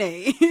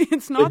 Coordinate.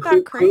 It's not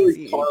that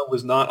crazy. Cara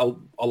was not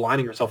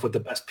aligning herself with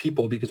the best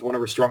people because one of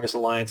her strongest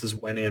alliances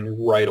went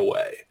in right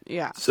away.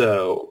 Yeah.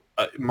 So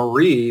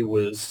Marie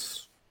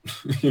was,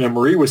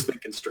 Marie was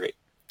thinking straight.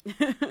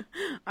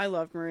 I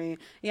love Marie.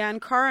 Yeah,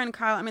 and Cara and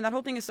Kyle, I mean, that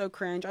whole thing is so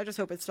cringe. I just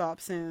hope it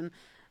stops soon.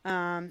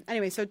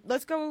 Anyway, so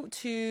let's go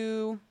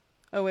to...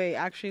 Oh, wait,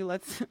 actually,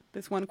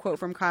 this one quote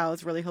from Kyle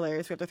is really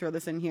hilarious. We have to throw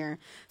this in here.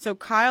 So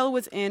Kyle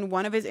was in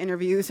one of his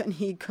interviews and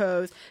he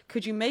goes,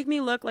 "Could you make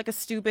me look like a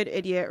stupid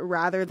idiot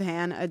rather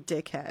than a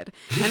dickhead?"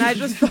 And I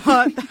just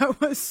thought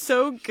that was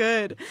so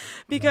good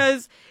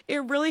because it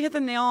really hit the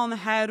nail on the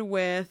head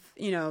with,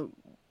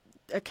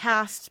 a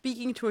cast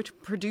speaking to a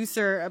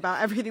producer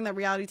about everything that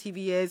reality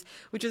TV is,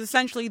 which is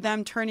essentially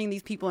them turning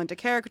these people into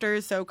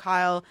characters. So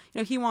Kyle,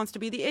 he wants to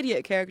be the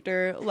idiot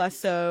character, less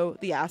so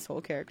the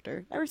asshole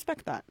character. I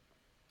respect that.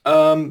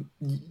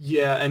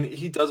 Yeah, and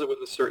he does it with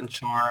a certain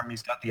charm.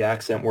 He's got the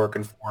accent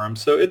working for him.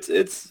 So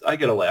it's I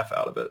get a laugh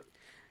out of it.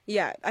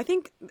 Yeah, I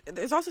think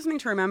there's also something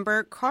to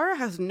remember. Cara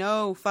has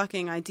no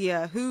fucking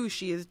idea who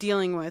she is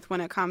dealing with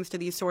when it comes to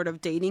these sort of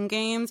dating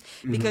games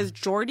because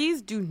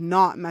Geordies do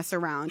not mess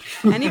around.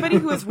 Anybody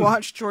who has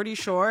watched Geordie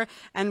Shore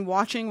and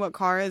watching what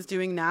Cara is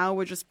doing now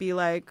would just be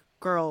like,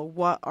 girl,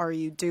 what are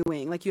you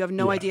doing? Like, you have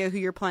no idea who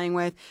you're playing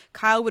with.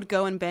 Kyle would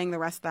go and bang the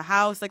rest of the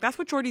house. Like, that's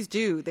what Geordies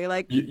do. They,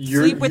 like,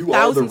 sleep with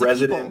thousands of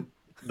people.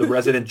 The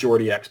resident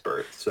Geordie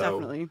expert. So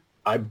definitely.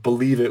 I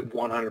believe it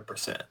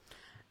 100%.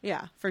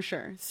 Yeah, for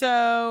sure.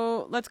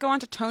 So let's go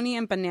on to Tony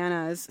and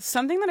Bananas.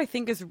 Something that I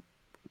think is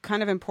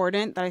kind of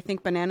important that I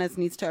think Bananas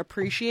needs to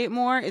appreciate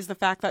more is the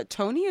fact that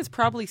Tony is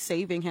probably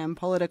saving him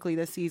politically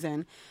this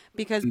season,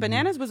 because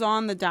Bananas was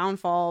on the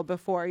downfall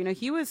before. You know,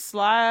 he was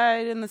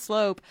sliding the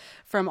slope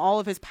from all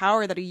of his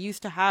power that he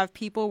used to have.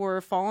 People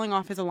were falling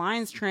off his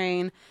alliance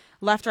train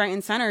left, right,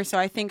 and center. So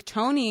I think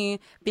Tony,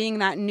 being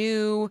that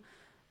new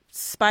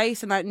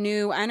spice and that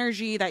new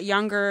energy, that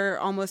younger,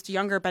 almost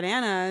younger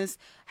Bananas,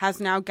 has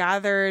now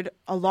gathered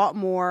a lot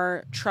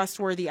more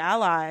trustworthy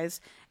allies.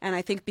 And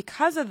I think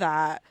because of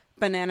that,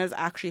 Bananas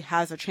actually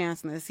has a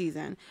chance in this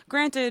season.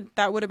 Granted,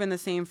 that would have been the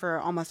same for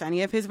almost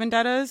any of his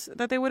vendettas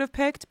that they would have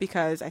picked,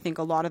 because I think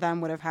a lot of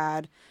them would have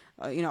had,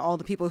 all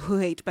the people who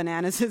hate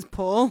Bananas'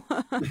 pull.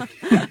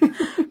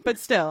 But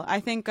still, I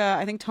think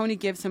Tony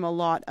gives him a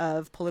lot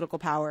of political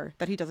power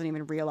that he doesn't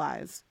even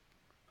realize.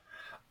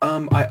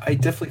 I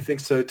definitely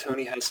think so.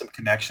 Tony has some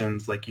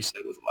connections, like you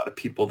said, with a lot of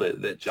people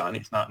that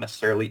Johnny's not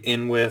necessarily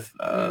in with.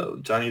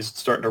 Johnny's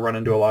starting to run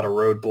into a lot of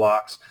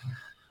roadblocks.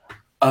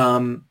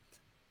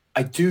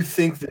 I do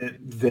think that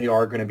they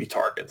are going to be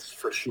targets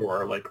for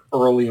sure. Like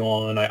early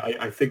on,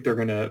 I think they're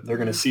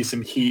gonna see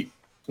some heat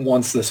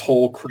once this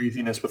whole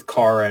craziness with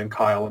Cara and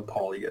Kyle and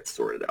Paulie gets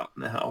sorted out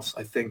in the house.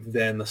 I think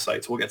then the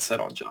sights will get set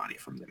on Johnny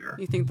from there.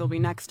 You think they'll be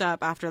next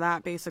up after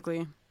that,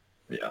 basically?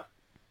 Yeah.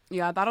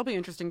 Yeah, that'll be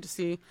interesting to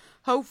see.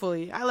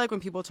 Hopefully. I like when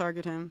people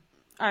target him.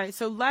 All right,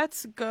 so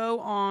let's go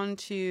on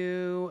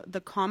to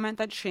the comment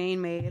that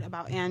Shane made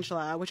about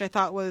Angela, which I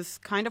thought was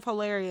kind of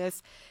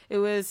hilarious. It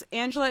was,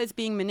 Angela is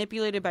being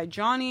manipulated by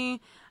Johnny.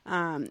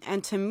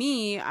 And to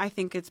me, I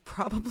think it's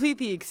probably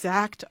the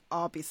exact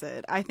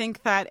opposite. I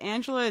think that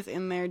Angela is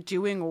in there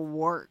doing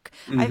work.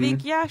 I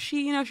think, yeah,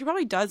 she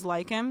probably does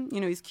like him.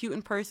 He's cute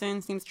in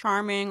person, seems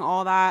charming,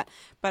 all that.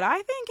 But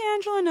I think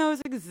Angela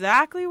knows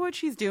exactly what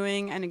she's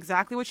doing and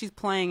exactly what she's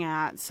playing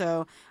at.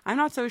 So I'm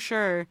not so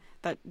sure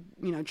that,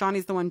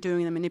 Johnny's the one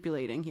doing the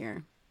manipulating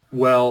here.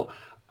 Well,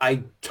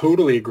 I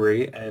totally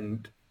agree.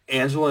 And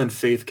Angela and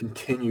Faith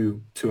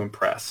continue to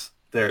impress.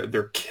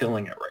 They're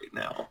killing it right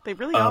now. They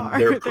really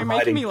are. They're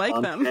making me like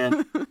them.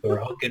 They're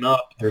hooking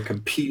up. They're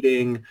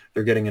competing.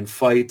 They're getting in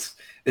fights.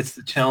 It's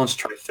the challenge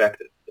trifecta at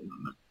the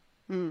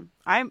moment.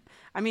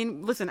 I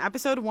mean, listen,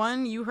 episode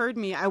 1, you heard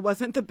me. I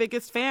wasn't the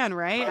biggest fan,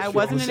 right? I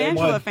wasn't an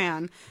Angela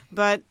fan.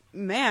 But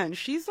man,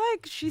 she's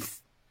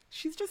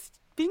just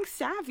being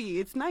savvy.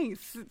 It's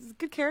nice. It's a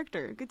good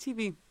character. Good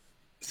TV.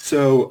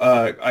 So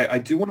I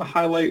do want to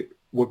highlight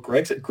what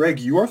Greg said. Greg,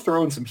 you are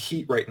throwing some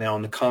heat right now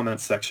in the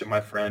comments section, my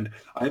friend.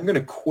 I'm going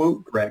to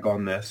quote Greg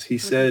on this. He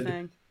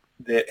said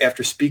that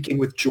after speaking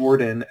with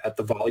Jordan at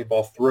the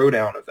volleyball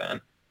throwdown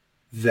event,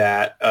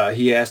 that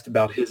he asked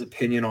about his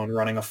opinion on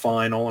running a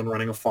final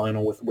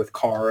with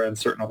Cara and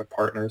certain other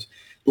partners.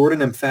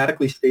 Jordan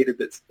emphatically stated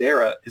that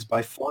Sarah is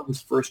by far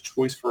his first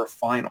choice for a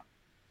final,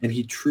 and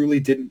he truly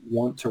didn't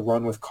want to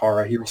run with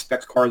Cara. He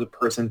respects Cara as a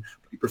person,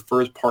 but he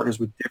prefers partners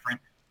with different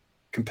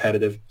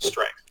competitive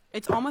strengths.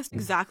 It's almost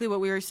exactly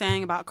what we were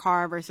saying about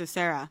Cara versus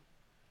Sarah.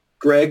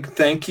 Greg,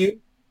 thank you.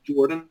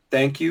 Jordan,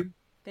 thank you.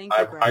 Thank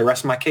you, Greg. I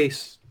rest my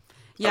case.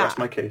 Yeah, I rest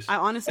my case. I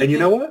honestly And you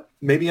know what?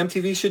 Maybe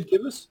MTV should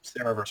give us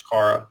Sarah versus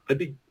Cara. That'd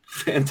be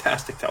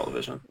fantastic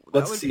television.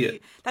 Let's see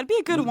it. That'd be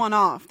a good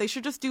one-off. They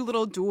should just do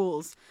little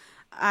duels.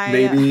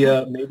 Maybe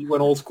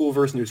when old school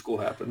versus new school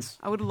happens.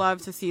 I would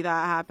love to see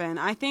that happen.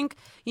 I think,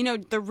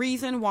 the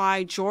reason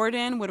why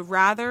Jordan would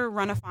rather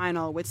run a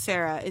final with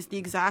Sarah is the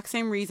exact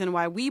same reason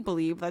why we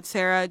believe that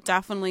Sarah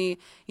definitely,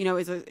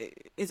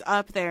 is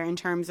up there in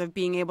terms of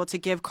being able to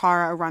give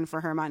Cara a run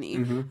for her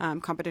money,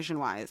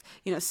 competition-wise.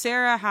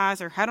 Sarah has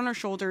her head on her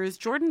shoulders.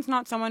 Jordan's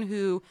not someone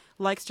who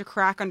likes to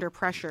crack under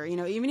pressure.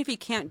 Even if he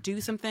can't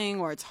do something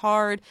or it's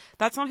hard,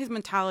 that's not his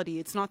mentality.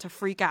 It's not to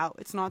freak out.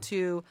 It's not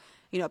to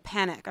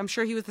panic. I'm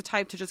sure he was the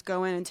type to just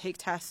go in and take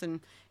tests and,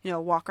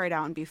 walk right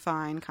out and be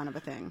fine, kind of a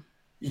thing.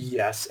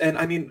 Yes. And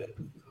I mean,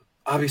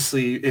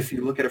 obviously, if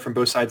you look at it from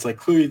both sides, like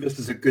clearly this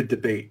is a good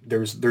debate.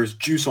 There's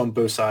juice on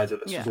both sides of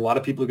this. Yeah. There's a lot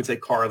of people who can say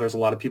Cara. There's a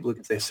lot of people who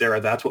can say Sarah.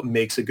 That's what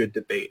makes a good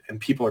debate. And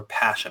people are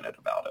passionate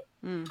about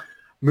it.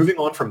 Moving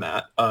on from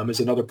that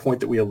is another point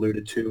that we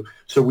alluded to.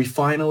 So we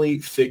finally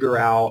figure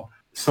out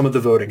some of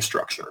the voting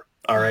structure.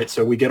 All right.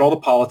 So we get all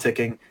the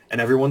politicking and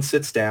everyone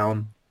sits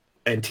down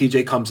and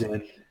TJ comes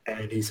in.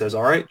 And he says,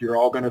 all right, you're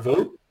all going to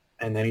vote.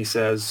 And then he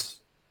says,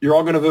 you're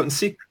all going to vote in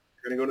secret.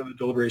 You're going to go to the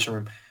deliberation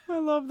room. I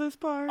love this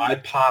part. I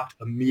popped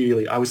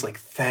immediately. I was like,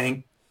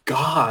 thank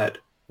God.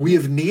 We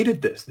have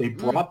needed this. They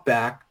brought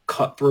back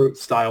cutthroat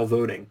style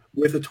voting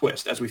with a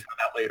twist, as we found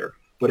out later.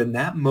 But in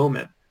that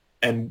moment,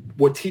 and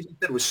what TJ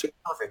said was so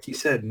perfect. He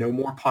said, no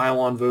more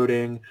pile-on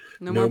voting,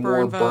 no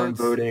more burn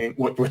voting,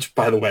 which,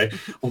 by the way,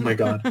 oh my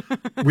God.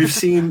 We've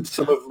seen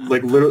some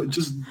of,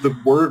 just the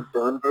word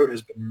burn vote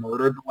has been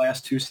murdered the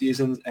last 2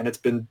 seasons, and it's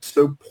been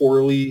so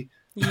poorly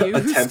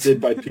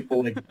attempted by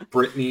people like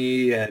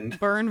Brittany and...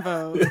 Burn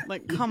vote.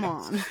 Come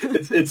on.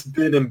 It's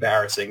been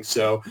embarrassing.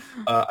 So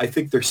I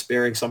think they're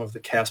sparing some of the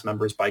cast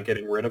members by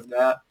getting rid of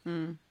that.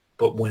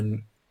 But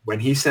when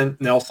he sent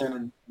Nelson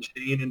and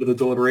Shane into the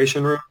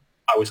deliberation room,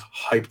 I was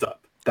hyped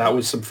up. That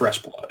was some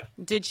fresh blood.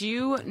 Did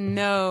you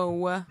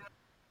know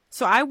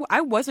So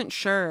I wasn't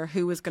sure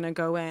who was going to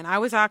go in. I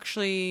was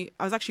actually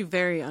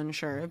very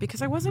unsure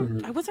because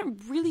Mhm. I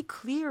wasn't really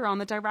clear on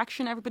the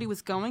direction everybody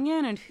was going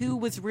in and who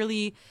was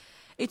really.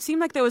 It seemed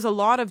like there was a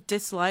lot of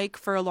dislike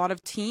for a lot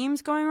of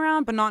teams going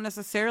around, but not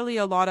necessarily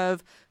a lot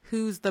of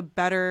who's the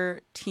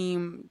better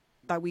team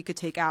that we could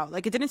take out.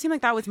 Like it didn't seem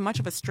like that was much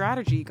of a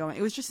strategy going.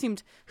 It was just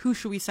seemed who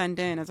should we send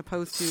in as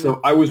opposed to.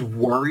 So I was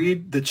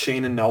worried that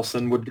Shane and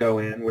Nelson would go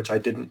in, which I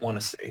didn't want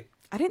to see.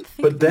 I didn't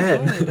think But they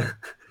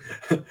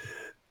would.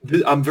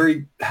 then I'm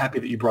very happy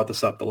that you brought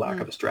this up, the lack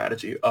of a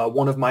strategy.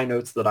 One of my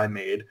notes that I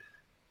made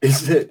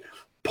is that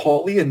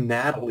Paulie and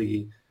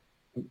Natalie,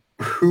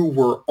 who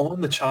were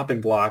on the chopping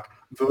block,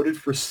 voted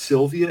for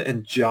Sylvia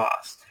and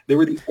Joss. They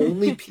were the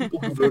only people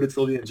who voted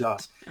Sylvia and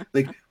Joss.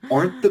 Like,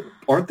 aren't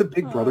the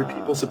Big Brother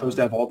people supposed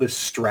to have all this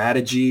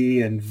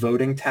strategy and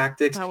voting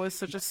tactics? That was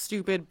such a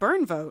stupid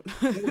burn vote.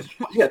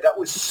 Yeah, that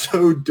was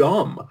so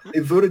dumb. They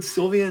voted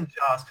Sylvia and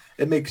Joss.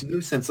 It makes no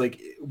sense. Like,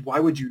 why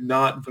would you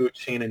not vote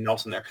Shane and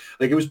Nelson there?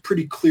 Like, it was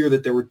pretty clear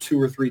that there were 2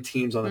 or 3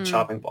 teams on the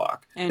chopping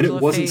block, and Angela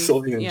it wasn't Faith,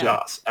 Sylvia and yeah.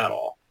 Joss at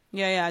all.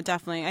 Yeah,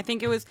 definitely. I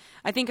think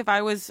if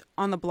I was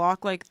on the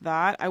block like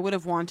that, I would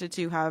have wanted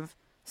to have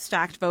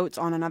stacked votes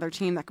on another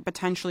team that could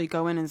potentially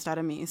go in instead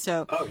of me.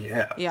 So, Oh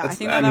yeah, yeah, I That's,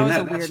 think I that mean, was a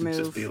that weird should move.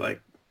 just be like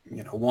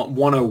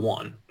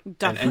 101, and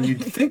Definitely.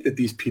 you'd think that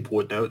these people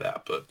would know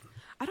that, but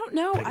I don't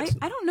know. I guess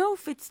I don't know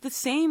if it's the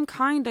same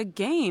kind of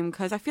game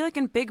because I feel like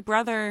in Big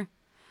Brother,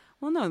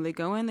 well, no, they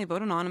go in, they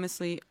vote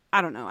anonymously.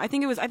 I don't know. I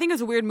think it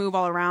was a weird move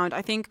all around.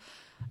 I think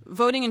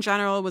voting in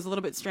general was a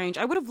little bit strange.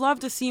 I would have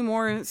loved to see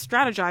more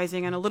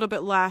strategizing and a little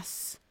bit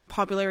less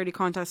popularity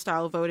contest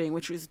style voting,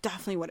 which was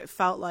definitely what it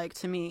felt like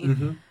to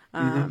me.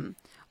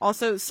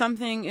 Also,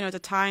 something, to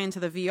tie into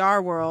the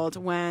VR world,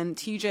 when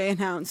TJ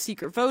announced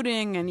secret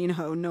voting and,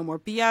 no more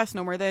BS,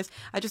 no more this,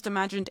 I just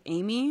imagined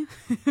Amy,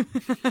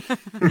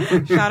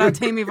 shout out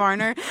to Amy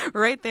Varner,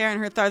 right there in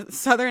her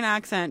southern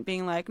accent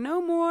being like,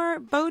 no more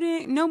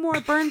voting, no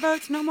more burn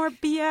votes, no more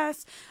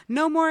BS,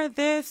 no more of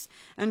this,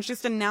 and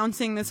just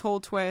announcing this whole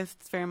twist.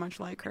 It's very much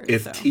like her.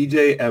 if So.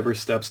 TJ ever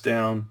steps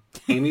down,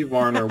 Amy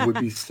Varner would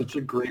be such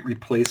a great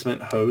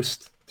replacement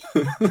host.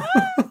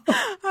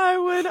 I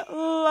would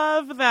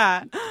love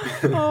that.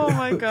 Oh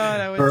my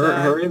God, I would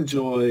die. Her and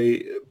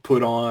Joy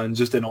put on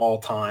just an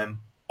all-time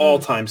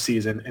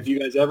season. If you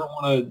guys ever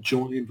want to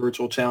join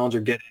Virtual Challenge or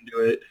get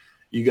into it,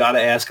 you got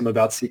to ask them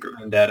about Secret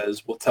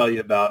Vendettas. We'll tell you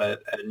about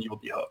it, and you'll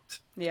be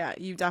hooked. Yeah,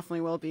 you definitely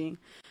will be.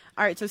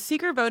 All right, so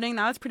secret voting,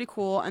 that was pretty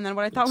cool. And then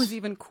what I thought was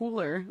even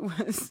cooler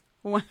was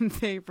when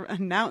they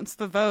announced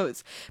the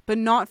votes, but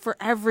not for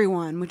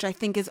everyone, which I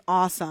think is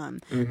awesome.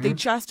 They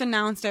just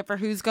announced it for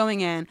who's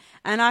going in,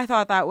 and I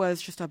thought that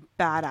was just a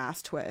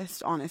badass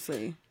twist,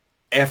 honestly.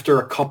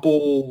 After a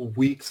couple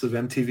weeks of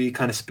MTV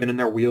kind of spinning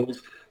their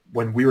wheels,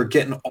 when we were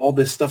getting all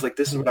this stuff, like,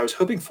 this is what I was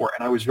hoping for.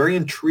 And I was very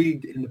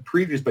intrigued in the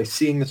previews by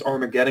seeing this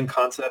Armageddon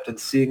concept and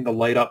seeing the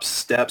light up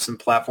steps and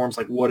platforms,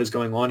 like, what is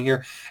going on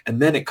here?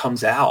 And then it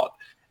comes out,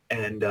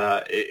 and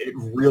it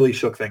really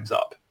shook things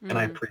up, and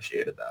I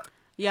appreciated that.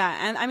 Yeah,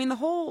 and I mean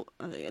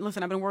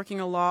listen, I've been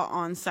working a lot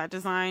on set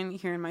design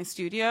here in my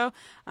studio,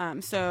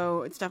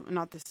 so it's definitely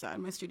not this side.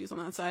 My studio's on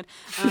that side.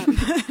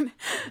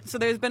 So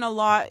there's been a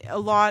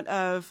lot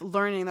of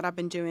learning that I've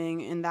been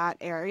doing in that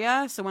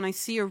area. So when I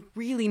see a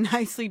really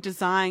nicely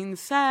designed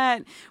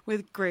set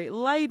with great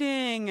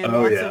lighting and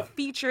lots of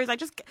features, I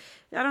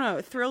don't know,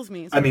 it thrills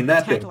me. It's I mean,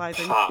 that thing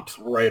tantalizing. pops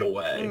right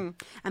away.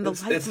 And the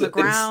lights on the It's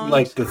ground.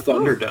 like the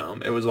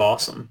Thunderdome. It was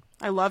awesome.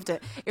 I loved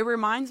it. It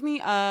reminds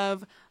me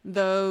of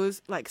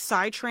those like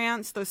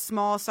Psytrance, those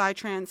small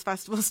Psytrance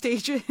festival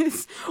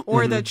stages,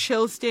 or the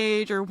Chill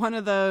stage, or one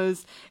of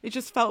those. It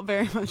just felt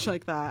very much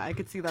like that. I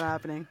could see that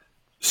happening.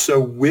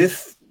 So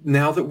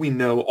now that we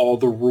know all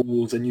the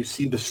rules and you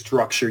see the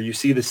structure, you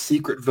see the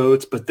secret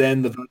votes, but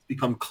then the votes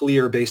become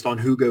clear based on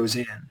who goes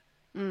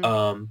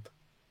in.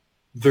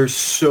 There's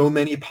so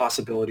many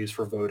possibilities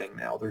for voting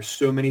now. There's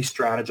so many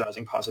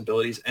strategizing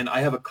possibilities. And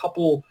I have a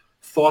couple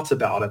thoughts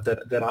about it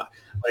that I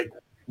like.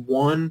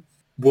 One,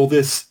 will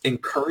this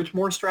encourage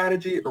more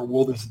strategy, or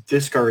will this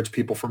discourage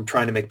people from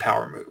trying to make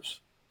power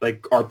moves?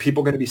 Like, are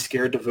people going to be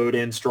scared to vote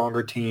in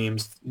stronger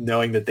teams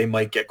knowing that they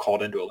might get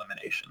called into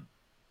elimination?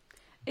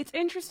 It's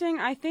interesting.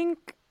 I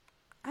think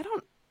I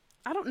don't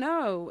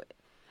know.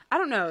 I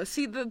don't know.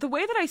 See, the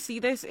way that I see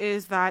this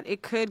is that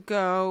it could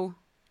go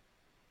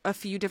a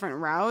few different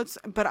routes,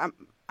 but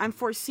I'm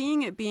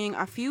foreseeing it being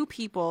a few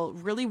people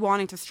really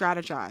wanting to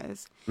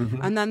strategize,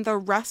 and then the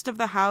rest of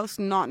the house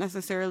not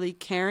necessarily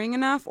caring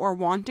enough or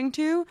wanting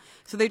to,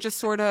 so they just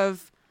sort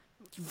of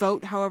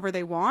vote however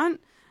they want.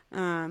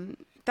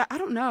 That I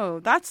don't know.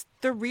 That's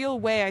the real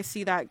way I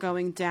see that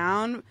going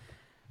down.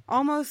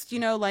 Almost,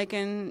 like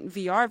in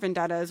VR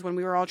Vendettas when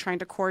we were all trying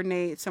to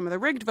coordinate some of the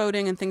rigged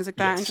voting and things like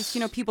that, and just,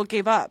 people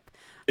gave up.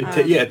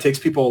 It takes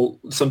people.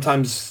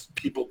 Sometimes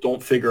people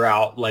don't figure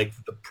out like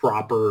the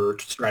proper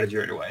strategy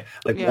right away.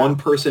 Like one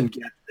person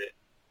gets it,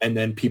 and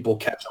then people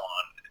catch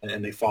on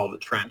and they follow the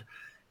trend.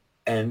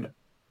 And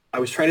I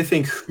was trying to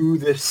think who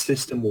this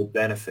system will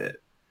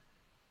benefit,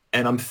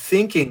 and I'm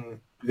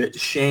thinking that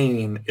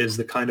Shane is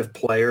the kind of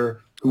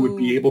player who would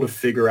be Ooh, able to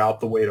figure out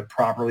the way to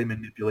properly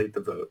manipulate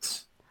the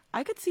votes.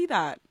 I could see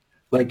that.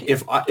 Like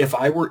if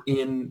I were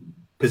in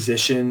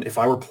position, if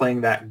I were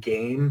playing that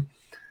game,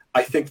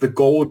 I think the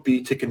goal would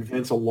be to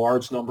convince a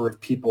large number of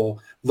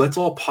people, let's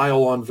all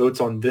pile on votes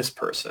on this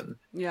person.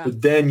 Yeah.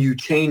 But then you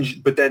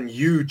change,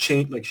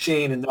 like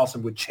Shane and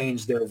Nelson would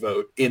change their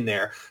vote in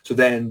there. So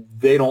then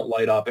they don't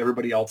light up,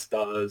 everybody else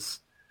does.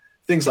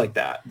 Things like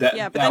that. Yeah, but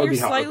That then would you're be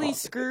how it would slightly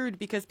cost. screwed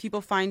because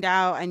people find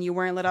out and you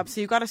weren't lit up. So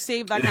you got to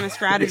save that kind of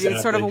strategy.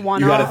 It's sort of a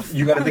Exactly. one-off.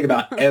 You gotta think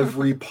about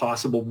every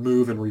possible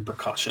move and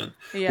repercussion,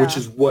 which Yeah.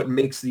 is what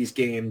makes these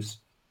games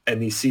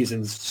and these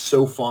seasons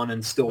so fun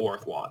and still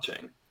worth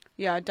watching.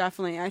 Yeah,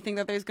 definitely. I think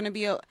that there's gonna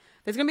be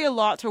a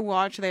lot to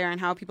watch there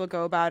and how people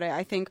go about it.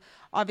 I think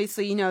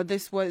obviously,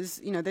 this was,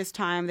 this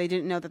time they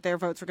didn't know that their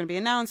votes were gonna be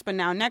announced, but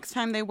now next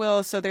time they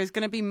will. So there's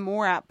gonna be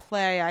more at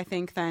play, I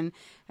think, than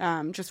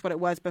just what it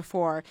was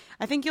before.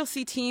 I think you'll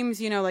see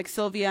teams, like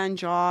Sylvia and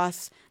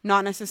Joss,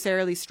 not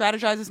necessarily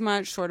strategize as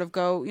much, sort of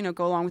go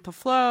along with the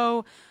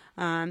flow.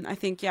 I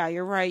think, yeah,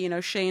 you're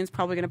right. Shane's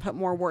probably going to put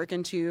more work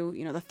into,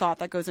 the thought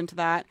that goes into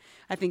that.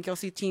 I think you'll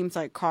see teams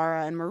like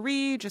Cara and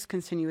Marie just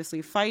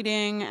continuously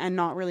fighting and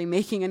not really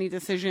making any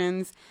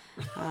decisions.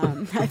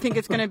 I think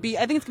it's going to be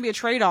a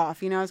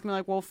trade-off. It's going to be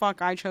like, well,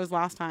 fuck, I chose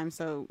last time.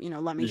 So,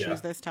 let me Yeah. choose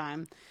this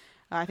time.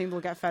 I think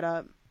they'll get fed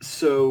up.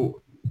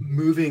 So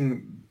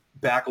moving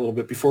back a little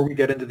bit before we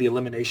get into the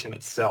elimination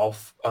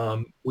itself,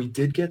 we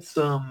did get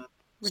some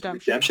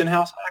Redemption. Redemption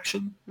House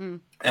action, That was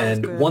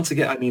and good. once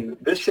again, I mean,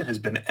 this shit has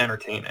been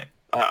entertaining.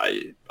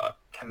 I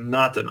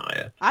cannot deny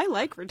it. I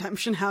like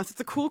Redemption House.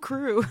 It's a cool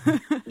crew.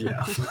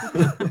 Yeah.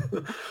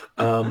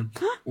 um,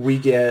 we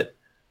get,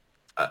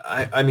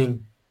 I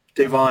mean,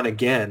 Devon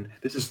again.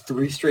 This is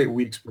 3 straight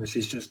weeks where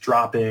she's just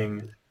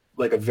dropping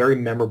like a very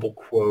memorable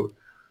quote.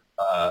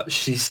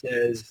 She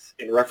says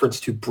in reference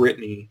to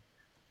Brittany,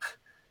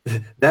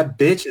 "That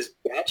bitch is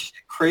batshit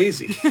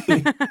crazy,"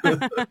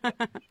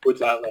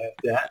 which I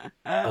laughed at.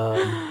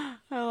 I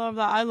love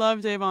that. I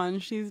love Davon.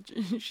 She's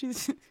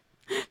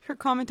her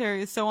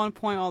commentary is so on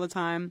point all the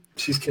time.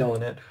 She's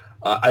killing it.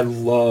 I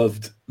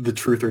loved the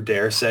Truth or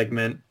Dare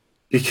segment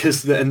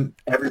because then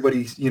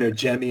everybody,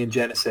 Jemmy and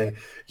Jenna say,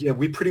 "Yeah,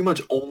 we pretty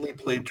much only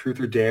played Truth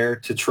or Dare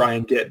to try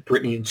and get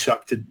Brittany and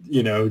Chuck to,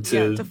 Yeah,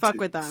 to, to fuck to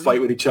with them.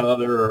 fight with each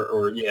other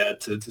or yeah,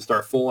 to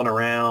start fooling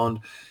around."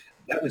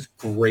 That was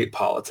great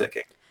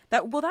politicking.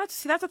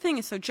 That's the thing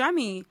is so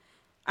Jemmy.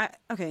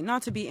 Okay,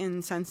 not to be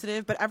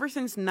insensitive, but ever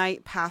since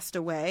Knight passed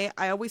away,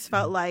 I always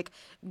felt like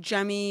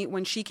Jemmy,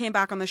 when she came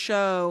back on the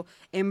show,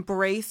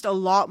 embraced a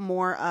lot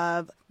more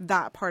of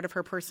that part of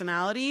her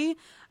personality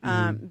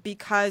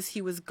because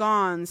he was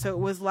gone. So it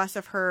was less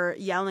of her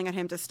yelling at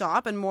him to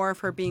stop and more of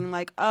her being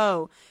like,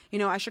 oh,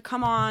 I should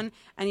come on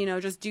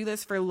and, just do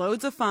this for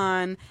loads of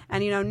fun.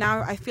 And,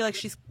 now I feel like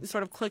she's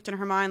sort of clicked in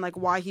her mind, like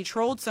why he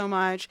trolled so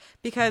much,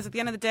 because at the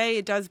end of the day,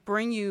 it does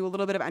bring you a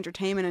little bit of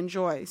entertainment and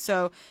joy.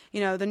 So,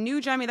 the new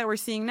Jemmy that we're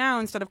seeing now,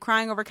 instead of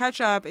crying over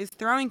ketchup, is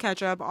throwing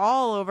ketchup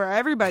all over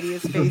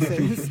everybody's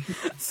faces.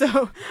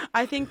 So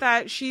I think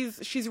that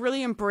she's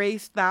really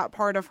embraced that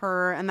part of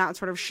her and that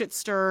sort of shit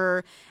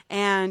stirrer,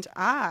 and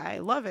I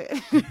love it.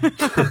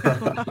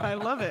 I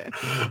love it.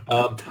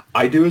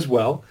 I do as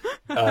well.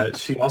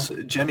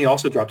 Jenny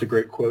also dropped a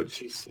great quote.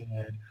 She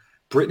said,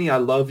 "Brittany, I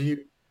love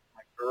you,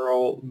 my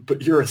girl,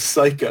 but you're a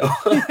psycho."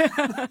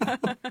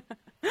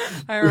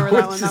 I remember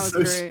that one. Which That is was so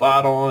great.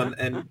 spot on.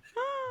 And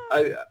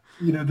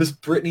this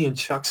Brittany and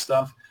Chuck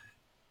stuff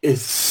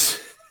is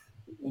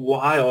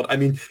wild. I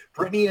mean,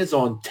 Brittany is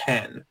on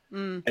 10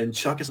 and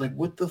Chuck is like,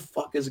 what the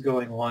fuck is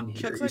going on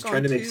here? Chuck's He's like trying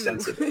on to make two.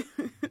 sense of it.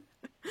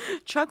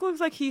 Chuck looks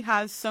like he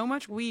has so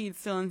much weed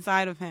still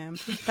inside of him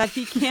that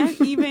he can't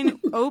even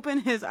open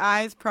his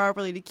eyes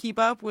properly to keep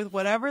up with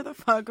whatever the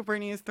fuck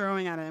Brittany is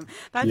throwing at him.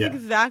 That's Yeah.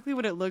 exactly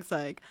what it looks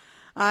like.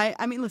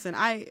 I mean, listen,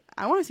 I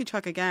want to see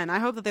Chuck again. I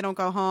hope that they don't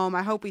go home.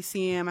 I hope we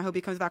see him. I hope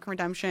he comes back from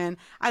Redemption.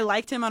 I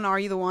liked him on Are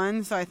You the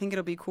One, so I think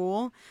it'll be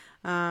cool.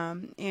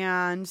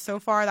 And so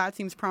far that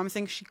seems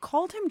promising. She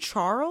called him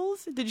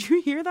Charles. Did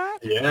you hear that?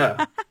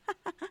 Yeah.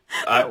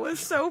 That was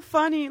so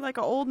funny. Like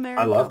an old married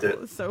I loved couple. it.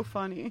 It was so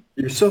funny.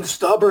 You're so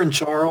stubborn,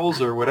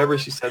 Charles, or whatever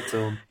she said to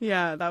him.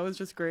 Yeah, that was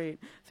just great.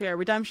 So yeah,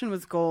 Redemption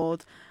was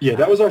gold. Yeah,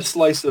 that was our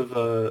slice of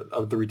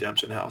the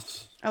Redemption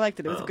House. I liked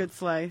it. It was a good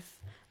slice.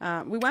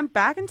 We went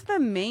back into the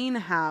main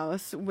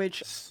house,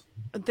 which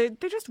there's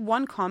just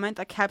one comment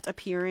that kept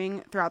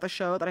appearing throughout the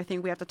show that I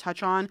think we have to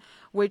touch on,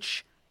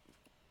 which,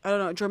 I don't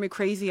know, it drove me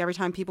crazy every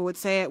time people would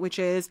say it, which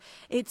is,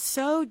 it's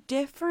so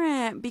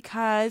different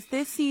because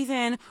this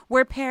season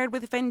we're paired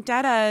with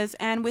vendettas,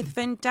 and with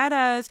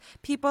vendettas,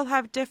 people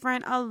have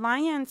different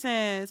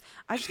alliances.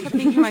 I just kept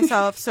thinking to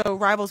myself, so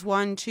Rivals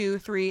 1, 2,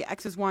 3,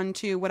 X's 1,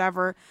 2,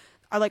 whatever.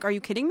 Are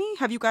you kidding me?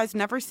 Have you guys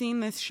never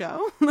seen this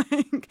show?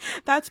 Like,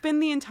 that's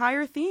been the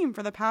entire theme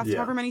for the past Yeah.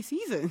 however many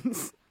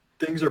seasons.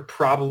 Things are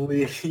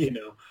probably, I think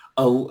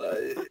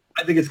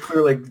it's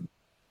clear, like,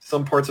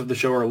 some parts of the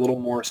show are a little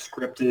more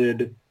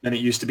scripted than it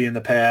used to be in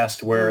the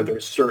past, where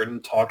there's certain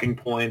talking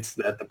points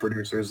that the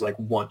producers like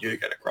want you to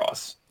get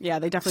across. Yeah,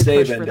 they definitely Say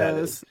push for vendetta,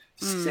 those.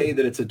 say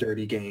that it's a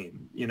dirty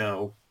game, you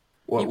know,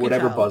 You can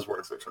whatever tell.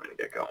 buzzwords they're trying to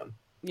get going.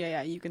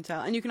 Yeah, you can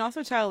tell. And you can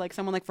also tell, like,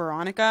 someone like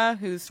Veronica,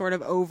 who's sort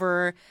of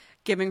over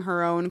giving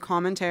her own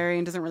commentary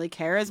and doesn't really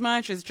care as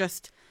much, is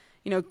just,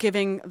 you know,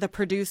 giving the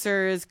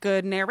producers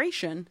good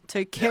narration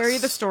to carry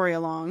the story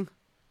along.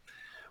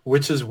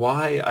 Which is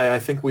why I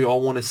think we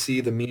all want to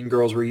see the Mean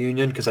Girls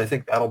reunion, because I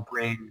think that'll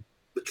bring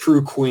the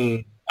true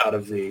queen out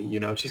of V.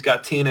 You know, she's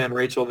got Tina and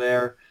Rachel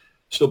there.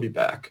 She'll be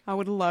back. I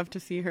would love to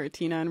see her,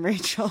 Tina and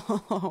Rachel.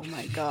 Oh,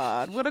 my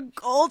God. What a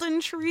golden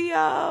trio.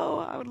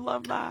 I would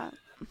love that.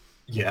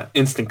 Yeah,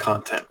 instant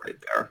content right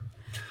there.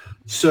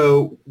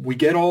 So we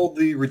get all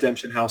the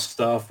Redemption House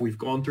stuff. We've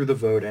gone through the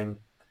voting.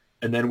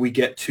 And then we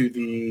get to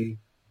the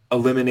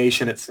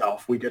elimination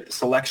itself. We get the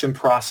selection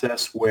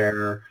process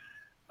where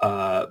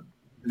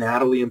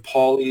Natalie and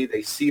Paulie,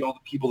 they see all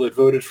the people that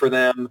voted for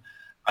them.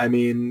 I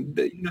mean,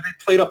 they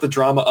played up the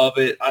drama of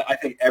it. I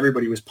think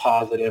everybody was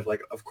positive.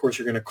 Like, of course,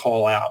 you're going to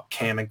call out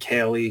Cam and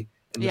Kaylee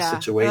in this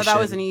situation. That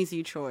was an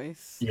easy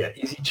choice. Yeah,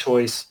 easy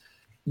choice,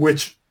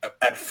 which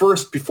at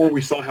first, before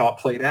we saw how it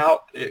played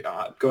out,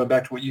 going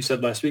back to what you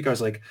said last week, I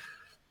was like,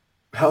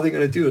 how are they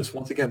going to do this?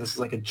 Once again, this is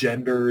like a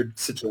gendered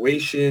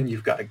situation.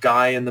 You've got a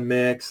guy in the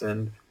mix,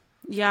 and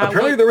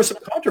apparently there was some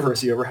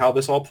controversy over how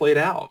this all played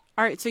out.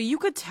 All right, so you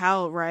could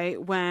tell,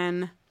 right,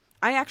 when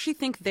I actually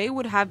think they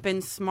would have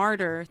been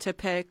smarter to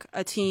pick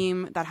a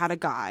team that had a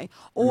guy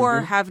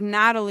or have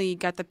Natalie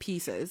get the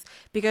pieces,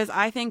 because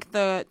I think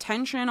the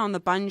tension on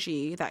the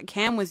bungee that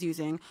Cam was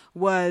using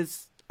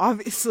was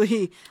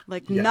obviously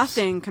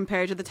nothing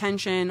compared to the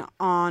tension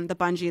on the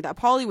bungee that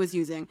Paulie was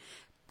using.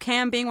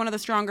 Cam being one of the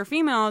stronger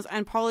females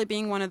and Paulie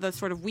being one of the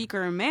sort of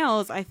weaker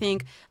males, I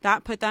think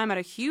that put them at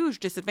a huge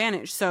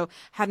disadvantage. So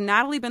had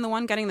Natalie been the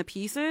one getting the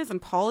pieces and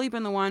Paulie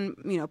been the one,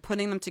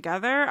 putting them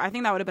together, I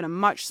think that would have been a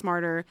much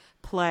smarter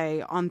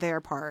play on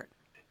their part.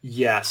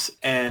 Yes,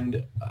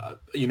 and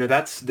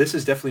this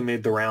has definitely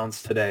made the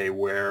rounds today,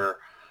 where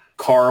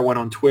Cara went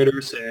on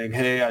Twitter saying,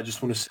 "Hey, I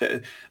just want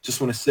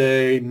to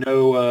say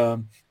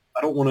no. I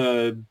don't want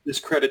to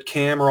discredit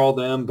Cam or all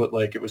them, but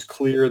like it was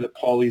clear that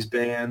Paulie's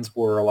bands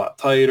were a lot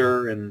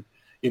tighter, and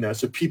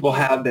so people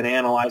have been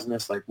analyzing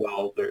this like,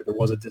 well, there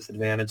was a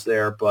disadvantage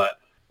there, but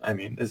I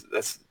mean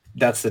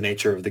that's the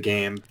nature of the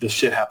game. This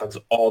shit happens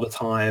all the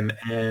time,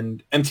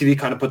 and MTV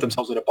kind of put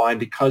themselves in a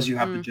bind because you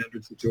have the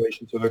gendered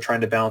situation, so they're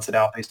trying to balance it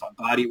out based on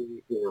body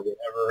weight or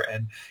whatever.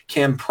 And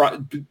Cam,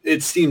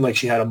 it seemed like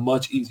she had a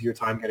much easier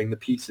time getting the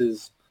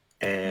pieces.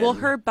 And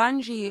her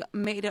bungee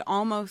made it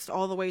almost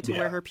all the way to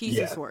where her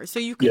pieces were. So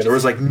you could there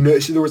was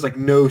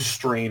no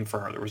strain for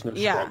her. There was no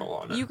struggle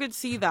on it. You could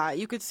see that.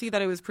 You could see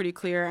that it was pretty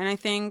clear. And I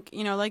think,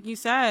 like you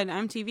said,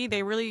 MTV,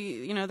 they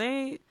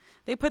really,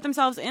 they put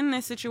themselves in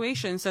this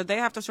situation, so they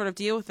have to sort of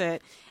deal with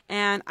it.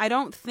 And I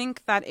don't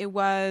think that it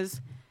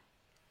was,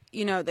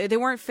 they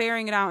weren't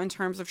fairing it out in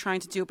terms of trying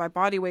to do it by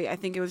body weight. I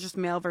think it was just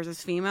male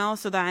versus female.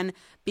 So then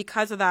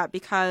because of that,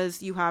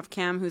 because you have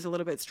Cam, who's a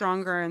little bit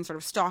stronger and sort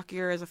of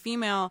stockier as a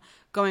female,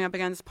 going up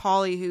against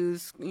Paulie,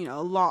 who's,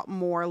 a lot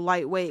more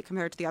lightweight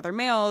compared to the other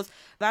males,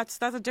 that's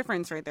a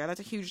difference right there. That's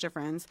a huge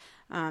difference.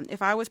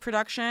 If I was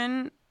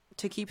production,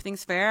 to keep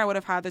things fair, I would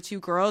have had the two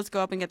girls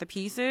go up and get the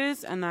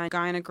pieces, and then a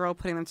guy and a girl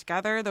putting them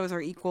together. Those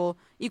are equal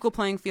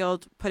playing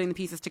field, putting the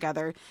pieces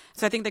together.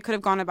 So I think they could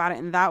have gone about it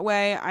in that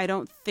way. I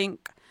don't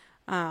think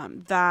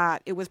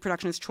that it was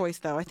production's choice,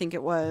 though. I think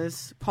it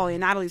was Paulie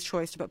and Natalie's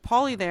choice to put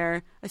Paulie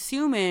there,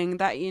 assuming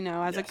that,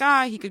 as a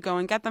guy, he could go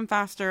and get them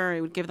faster.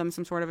 It would give them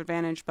some sort of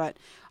advantage, but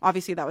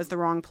obviously that was the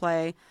wrong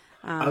play.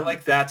 I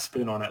like that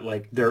spin on it.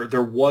 Like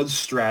there was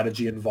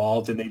strategy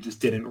involved, and they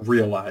just didn't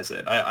realize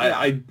it.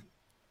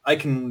 I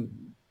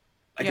can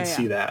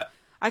see that.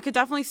 I could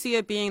definitely see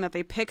it being that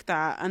they picked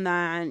that, and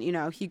then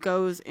he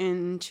goes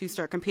in to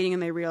start competing,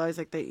 and they realize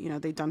like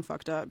they done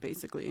fucked up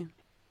basically.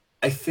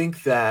 I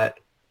think that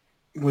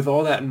with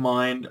all that in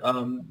mind,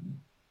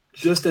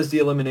 just as the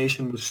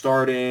elimination was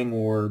starting,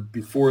 or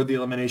before the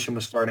elimination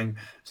was starting,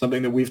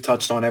 something that we've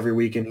touched on every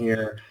week in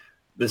here,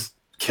 this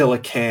Kill a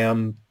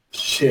Cam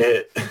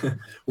shit.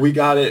 we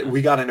got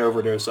an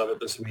overdose of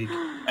it this week,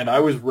 and I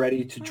was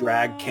ready to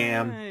drag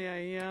Cam.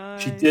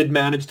 She did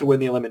manage to win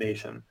the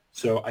elimination,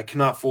 so I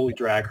cannot fully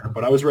drag her,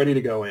 but I was ready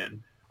to go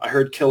in. I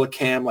heard Kill a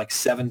Cam like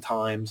 7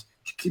 times.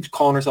 She keeps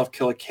calling herself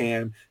Kill a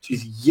Cam.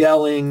 She's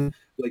yelling,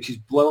 like she's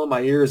blowing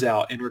my ears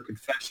out in her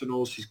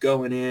confessionals. She's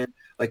going in.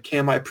 Like,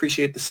 Cam, I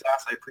appreciate the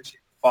sass. I appreciate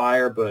the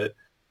fire, but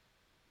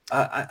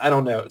I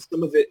don't know.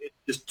 Some of it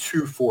is just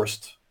too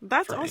forced.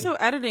 That's also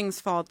editing's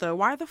fault, though.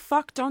 Why the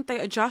fuck don't they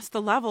adjust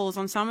the levels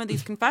on some of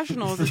these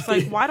confessionals? It's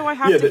like, why do I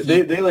have to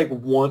they like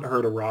want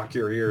her to rock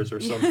your ears or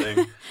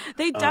something.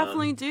 They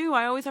definitely do.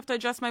 I always have to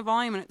adjust my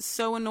volume, and it's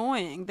so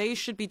annoying. They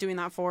should be doing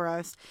that for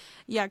us.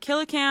 Yeah, Kill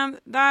a Cam,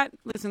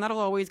 that'll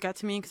always get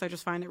to me because I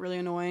just find it really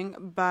annoying.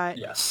 But,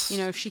 yes.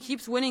 She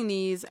keeps winning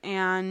these,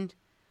 and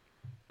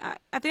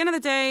At the end of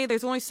the day,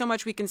 there's only so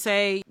much we can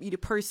say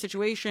per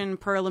situation,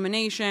 per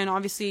elimination.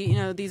 Obviously,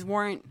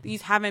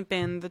 these haven't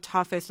been the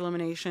toughest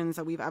eliminations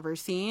that we've ever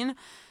seen.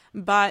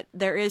 But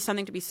there is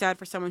something to be said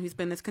for someone who's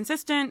been this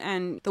consistent,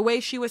 and the way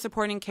she was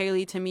supporting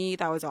Kaylee, to me,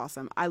 that was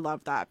awesome. I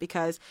love that,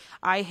 because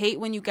I hate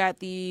when you get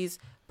these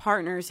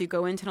partners who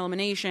go into an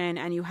elimination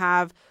and you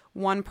have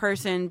one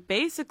person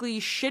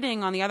basically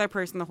shitting on the other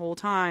person the whole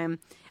time.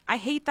 I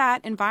hate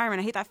that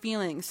environment. I hate that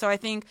feeling. So I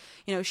think,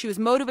 she was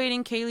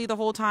motivating Kaylee the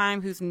whole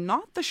time, who's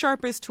not the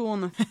sharpest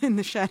tool in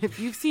the shed. If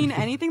you've seen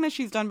anything that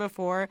she's done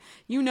before,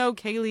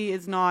 Kaylee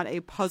is not a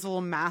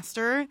puzzle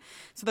master.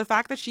 So the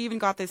fact that she even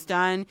got this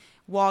done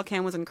while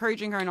Cam was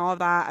encouraging her and all of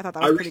that, I thought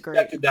that was pretty great.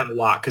 I respected that a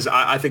lot, because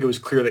I think it was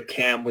clear that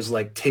Cam was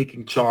like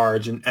taking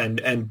charge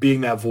and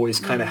being that voice,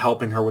 kind of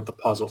helping her with the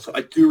puzzle. So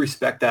I do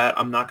respect that.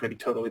 I'm not going to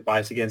be totally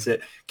biased against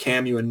it.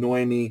 Cam, you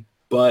annoy me,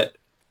 but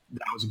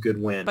that was a good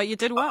win. But you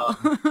did well.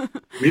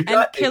 We've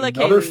got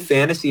another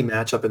fantasy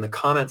matchup in the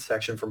comments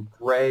section from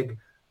Greg.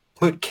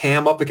 Put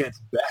Cam up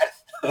against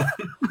Beth.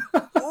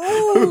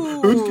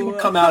 Who's going to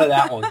come out of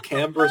that one?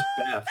 Cam versus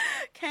Beth.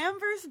 Cam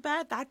versus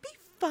Beth. That'd be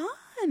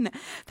fun.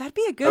 That'd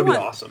be a good one.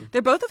 That'd be awesome.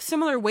 They're both of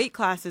similar weight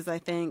classes, I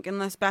think,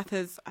 unless Beth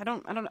is. I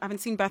haven't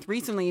seen Beth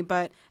recently,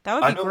 but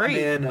that would be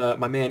great.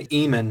 My man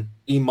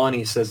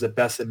E-Money says that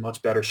Beth's in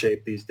much better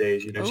shape these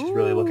days. She's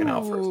really looking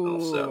out for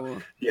herself.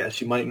 So yeah,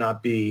 she might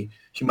not be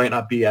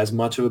as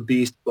much of a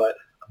beast, but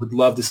I would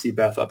love to see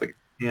Beth up against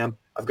Cam.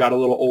 I've got a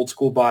little old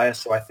school bias,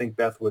 so I think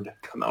Beth would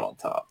come out on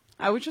top.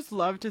 I would just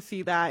love to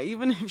see that,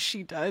 even if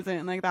she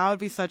doesn't. That would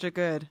be such a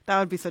good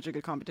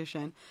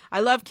competition.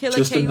 I love Killer Kaylee.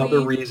 Just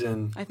another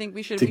reason I think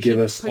we should give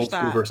us old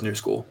school versus new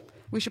school.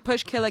 We should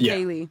push Killer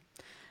Kaylee.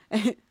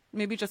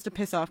 Maybe just to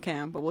piss off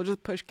Cam, but we'll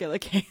just push Killer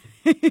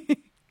Kaylee.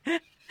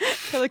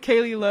 Killer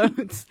Kaylee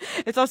loads.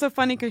 It's also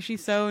funny because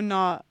she's so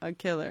not a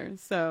killer.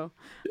 So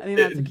I think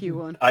that's a cute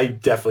one. I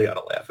definitely got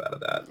a laugh out of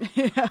that.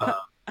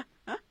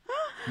 Yeah.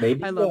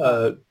 Maybe I love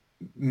that.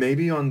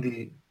 Maybe on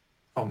the...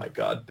 Oh my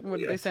God. What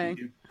are they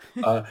saying?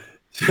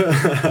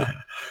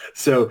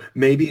 So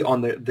maybe on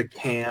the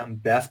Cam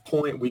Beth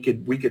point, we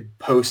could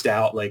post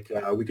out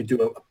we could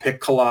do a pick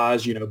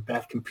collage.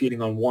 Beth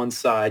competing on one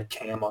side,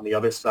 Cam on the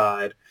other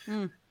side.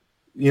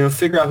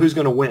 Figure out who's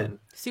going to win.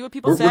 See what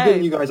people say. We're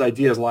giving you guys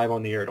ideas live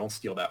on the air. Don't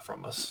steal that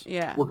from us.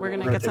 Yeah, we're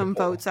going to get some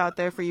votes out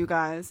there for you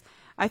guys.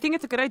 I think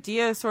it's a good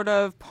idea to sort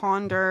of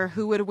ponder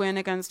who would win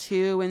against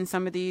who in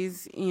some of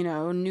these,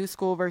 new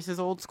school versus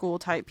old school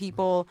type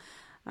people.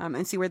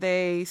 And see where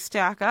they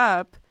stack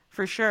up,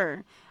 for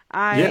sure.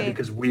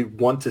 Because we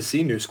want to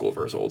see new school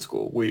versus old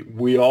school.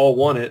 We all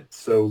want it,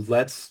 so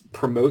let's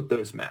promote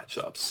those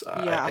matchups.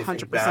 I 100%.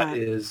 Think that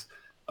is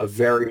a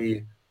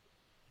very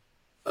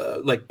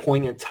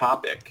poignant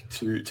topic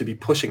to be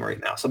pushing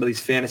right now. Some of these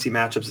fantasy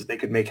matchups that they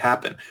could make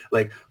happen.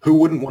 Who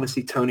wouldn't want to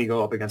see Tony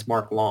go up against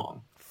Mark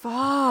Long?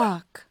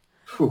 Fuck.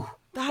 Whew.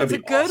 That's a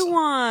good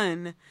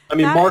one. I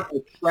mean, Mark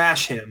would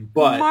trash him,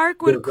 but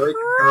Mark would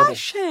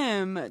crush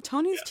him.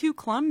 Tony's too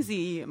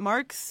clumsy.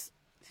 Mark's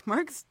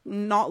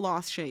not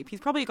lost shape.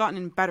 He's probably gotten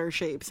in better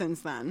shape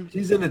since then.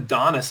 He's an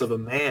Adonis of a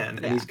man,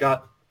 and he's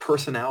got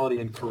personality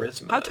and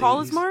charisma. How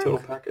tall is Mark? Total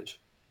package.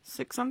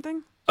 6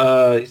 something?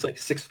 He's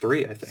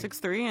 6'3", I think.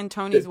 6'3", and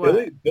Tony's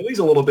what? Billy's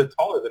a little bit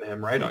taller than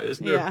him, right?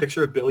 Isn't there a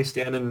picture of Billy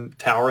standing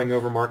towering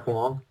over Mark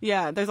Long?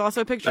 Yeah, there's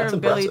also a picture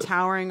of Billy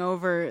towering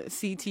over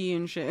CT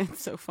and shit.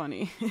 It's so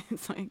funny.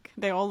 It's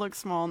they all look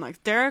small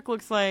next. Derek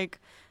looks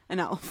like an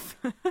elf.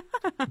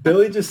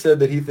 Billy just said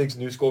that he thinks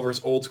new school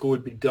versus old school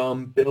would be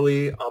dumb.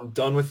 Billy, I'm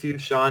done with you.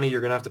 Shawnee,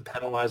 you're going to have to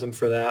penalize him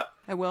for that.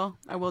 I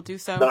will do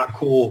so. Not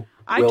cool,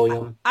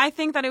 William. I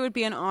think that it would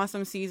be an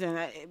awesome season.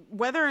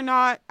 Whether or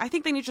not, I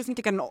think they just need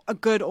to get a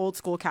good old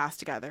school cast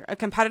together. A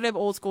competitive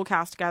old school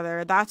cast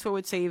together. That's what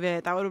would save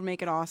it. That would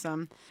make it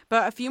awesome.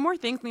 But a few more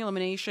things in the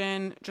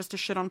elimination, just to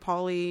shit on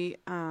Paulie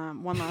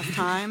one last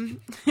time.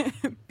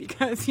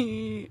 Because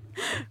he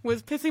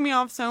was pissing me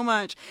off so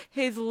much.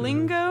 His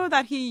lingo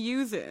that he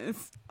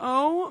uses.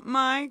 Oh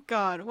my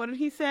God. What did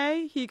he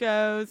say? He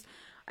goes,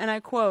 and I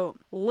quote,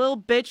 "Lil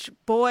bitch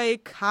boy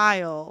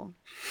Kyle."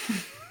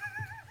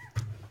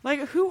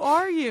 Who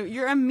are you?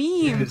 You're a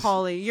meme,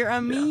 Paulie. You're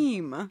a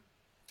meme.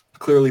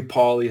 Clearly,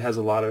 Paulie has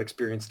a lot of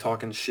experience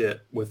talking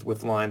shit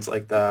with lines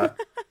like that.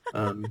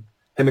 Him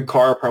and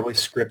Cara probably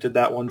scripted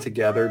that one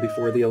together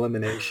before the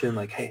elimination.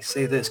 Hey,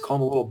 say this. Call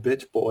him a little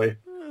bitch boy.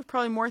 There's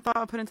probably more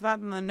thought put into that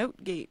than the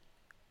note gate.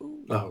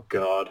 Ooh. Oh,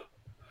 God.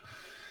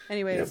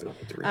 Anyways, all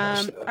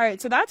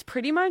right, so that's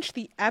pretty much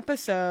the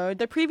episode.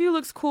 The preview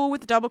looks cool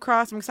with the double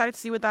cross. I'm excited to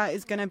see what that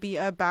is going to be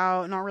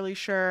about. Not really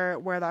sure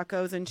where that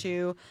goes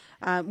into.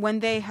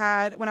 When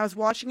I was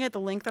watching it, the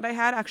link that I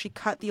had actually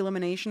cut the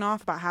elimination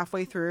off about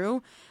halfway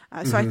through.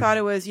 So I thought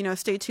it was,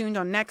 stay tuned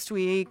on next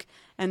week.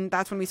 And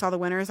that's when we saw the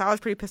winners. I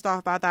was pretty pissed off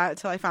about that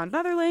until I found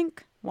another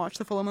link. Watch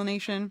the full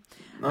elimination.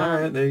 All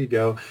right, there you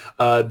go.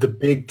 The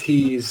big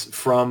tease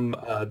from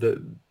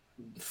the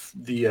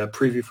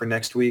preview for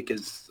next week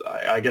is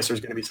I guess there's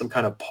going to be some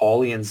kind of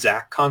Paulie and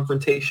Zach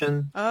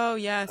confrontation. Oh,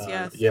 yes.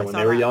 Yeah, when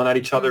they were yelling at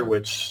each other,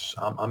 which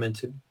I'm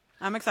into.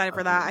 I'm excited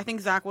for that. I think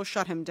Zach will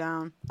shut him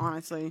down,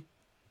 honestly.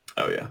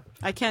 Oh, yeah.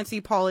 I can't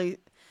see Paulie.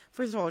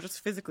 First of all, just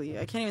physically,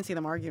 I can't even see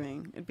them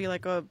arguing. It'd be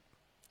like a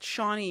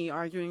Shawnee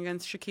arguing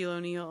against Shaquille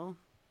O'Neal.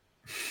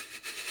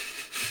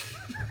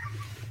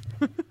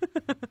 I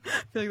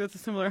feel like that's a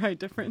similar height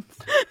difference.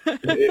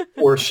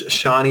 Or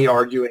Shawnee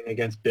arguing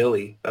against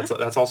Billy.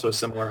 That's also a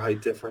similar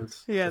height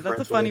difference. Yeah,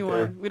 that's a funny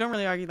one. We don't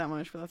really argue that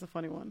much, but that's a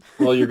funny one.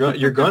 Well, you're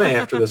gonna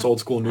after this old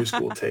school, new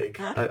school take.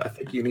 I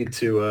think you need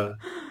to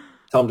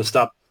tell him to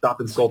stop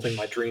insulting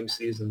my dream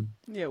season.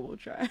 Yeah, we'll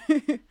try.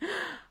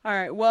 All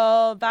right.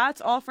 Well,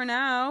 that's all for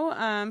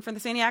now. For the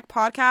Saniac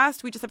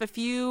podcast, we just have a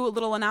few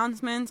little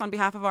announcements on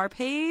behalf of our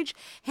page.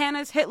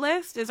 Hannah's Hit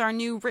List is our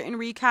new written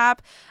recap,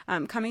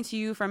 coming to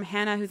you from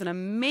Hannah, who's an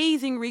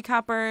amazing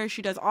recapper.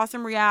 She does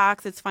awesome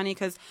reacts. It's funny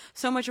because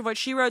so much of what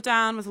she wrote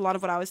down was a lot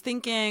of what I was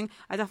thinking.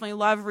 I definitely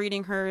love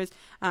reading her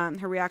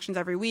reactions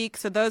every week.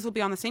 So those will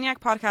be on the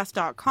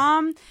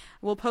SaniacPodcast.com.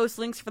 We'll post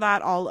links for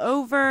that all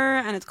over,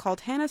 and it's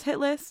called Hannah's Hit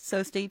List.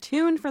 So stay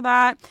tuned for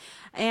that.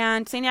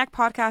 And Saniac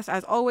Podcast,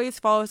 as always,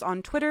 follows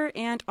on Twitter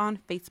and on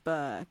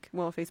Facebook.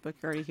 Well, Facebook,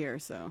 you're already here,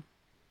 so.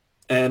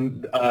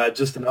 And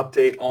just an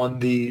update on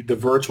the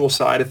virtual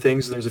side of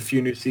things. There's a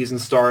few new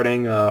seasons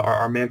starting.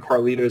 Our man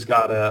Carlito's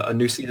got a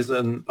new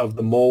season of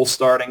The Mole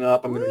starting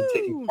up. I'm going to be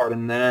taking part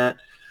in that.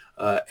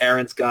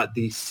 Aaron's got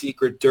the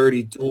Secret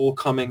Dirty Duel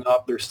coming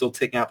up. They're still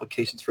taking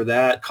applications for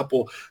that.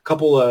 Couple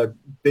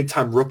big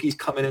time rookies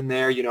coming in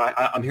there. You know,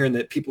 I'm hearing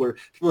that people are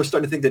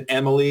starting to think that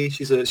Emily,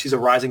 she's a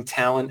rising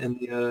talent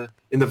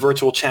in the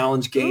virtual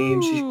challenge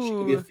game. She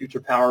could be a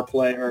future power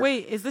player.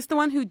 Wait, is this the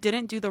one who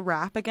didn't do the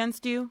rap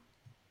against you?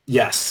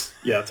 Yes,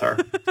 yeah, it's her.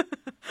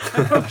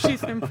 I hope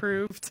she's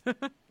improved.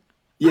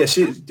 Yeah,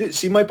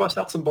 she might bust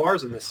out some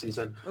bars in this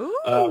season.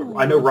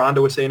 I know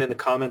Rhonda was saying in the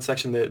comment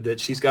section that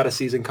she's got a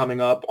season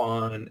coming up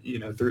on,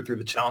 through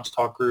the Challenge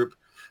Talk group.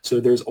 So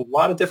there's a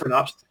lot of different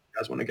options if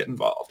you guys want to get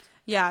involved.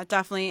 Yeah,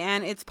 definitely.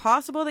 And it's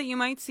possible that you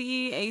might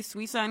see a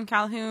Suiza and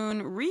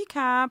Calhoun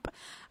recap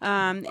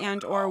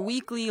and or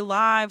weekly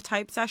live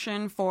type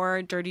session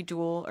for Dirty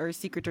Duel or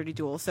Secret Dirty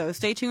Duel. So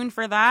stay tuned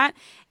for that.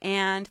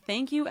 And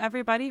thank you,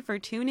 everybody, for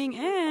tuning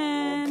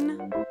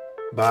in.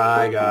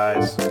 Bye,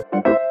 guys.